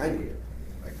 Oh, hi dear.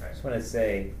 I just want to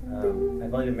say,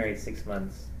 I've only been married 6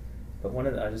 months, but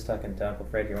I was just talking to Uncle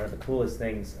Fred here, one of the coolest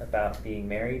things about being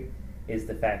married is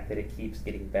the fact that it keeps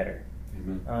getting better.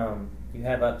 Amen. You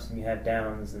have ups and you have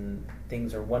downs, and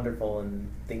things are wonderful and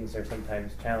things are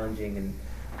sometimes challenging,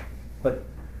 but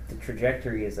the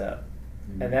trajectory is up.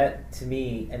 And that, to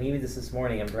me, and even this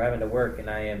morning, I'm driving to work and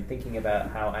I am thinking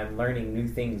about how I'm learning new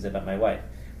things about my wife.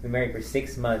 We were married for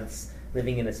 6 months,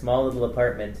 living in a small little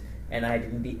apartment, and I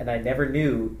never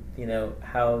knew,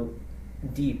 how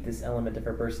deep this element of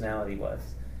her personality was.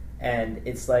 And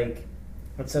it's like,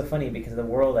 it's so funny because the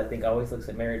world, I think, always looks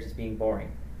at marriage as being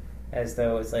boring, as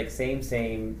though it's like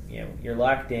same, you're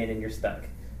locked in and you're stuck.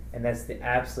 And that's the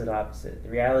absolute opposite. The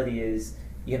reality is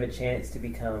you have a chance to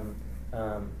become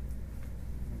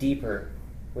deeper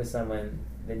with someone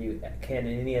than you can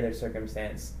in any other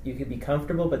circumstance. You could be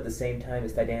comfortable, but at the same time,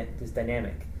 it's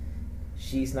dynamic.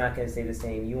 She's not going to stay the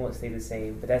same. You won't stay the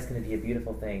same, but that's going to be a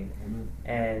beautiful thing.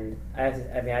 And I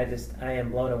am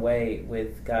blown away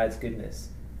with God's goodness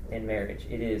in marriage.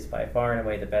 It is by far and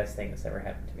away the best thing that's ever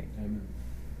happened to me. Amen.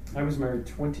 I was married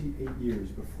 28 years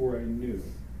before I knew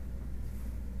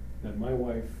that my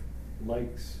wife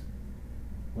likes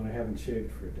when I haven't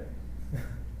shaved for a day.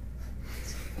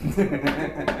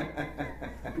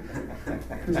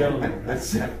 Gentlemen,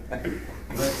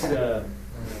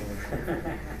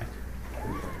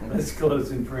 let's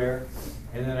close in prayer,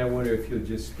 and then I wonder if you'll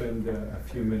just spend a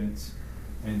few minutes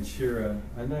and share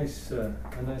a nice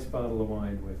bottle of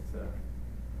wine with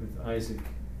Isaac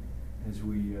as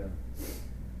we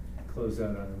close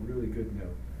out on a really good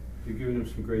note. You've given him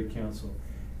some great counsel.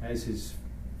 As his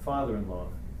father-in-law,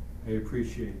 I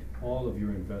appreciate all of your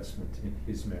investment in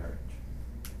his marriage,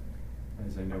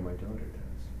 as I know my daughter does.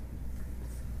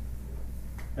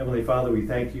 Heavenly Father, we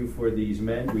thank you for these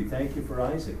men. We thank you for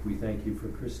Isaac. We thank you for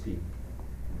Christine.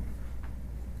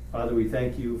 Father, we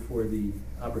thank you for the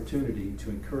opportunity to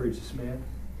encourage this man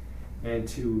and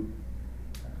to,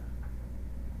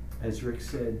 as Rick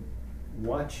said,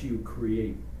 watch you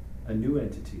create a new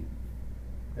entity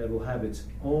that will have its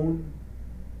own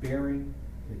bearing,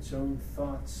 its own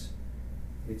thoughts,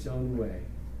 its own way.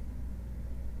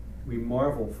 We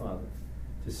marvel, Father,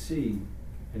 to see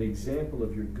an example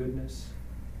of your goodness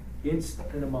in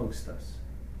and amongst us,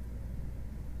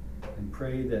 and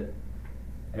pray that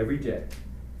every day,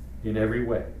 in every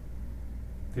way,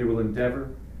 they will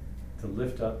endeavor to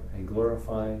lift up and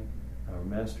glorify our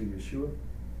Master Yeshua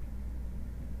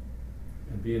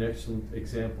and be an excellent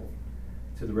example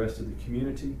to the rest of the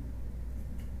community,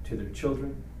 to their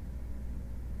children,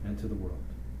 and to the world.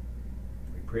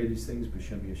 We pray these things,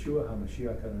 B'Shem Yeshua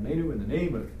HaMashiach Adonenu, in the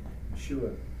name of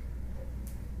Yeshua,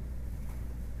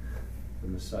 the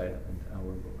Messiah and our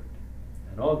Lord.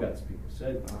 And all God's people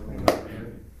said,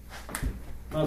 Amen.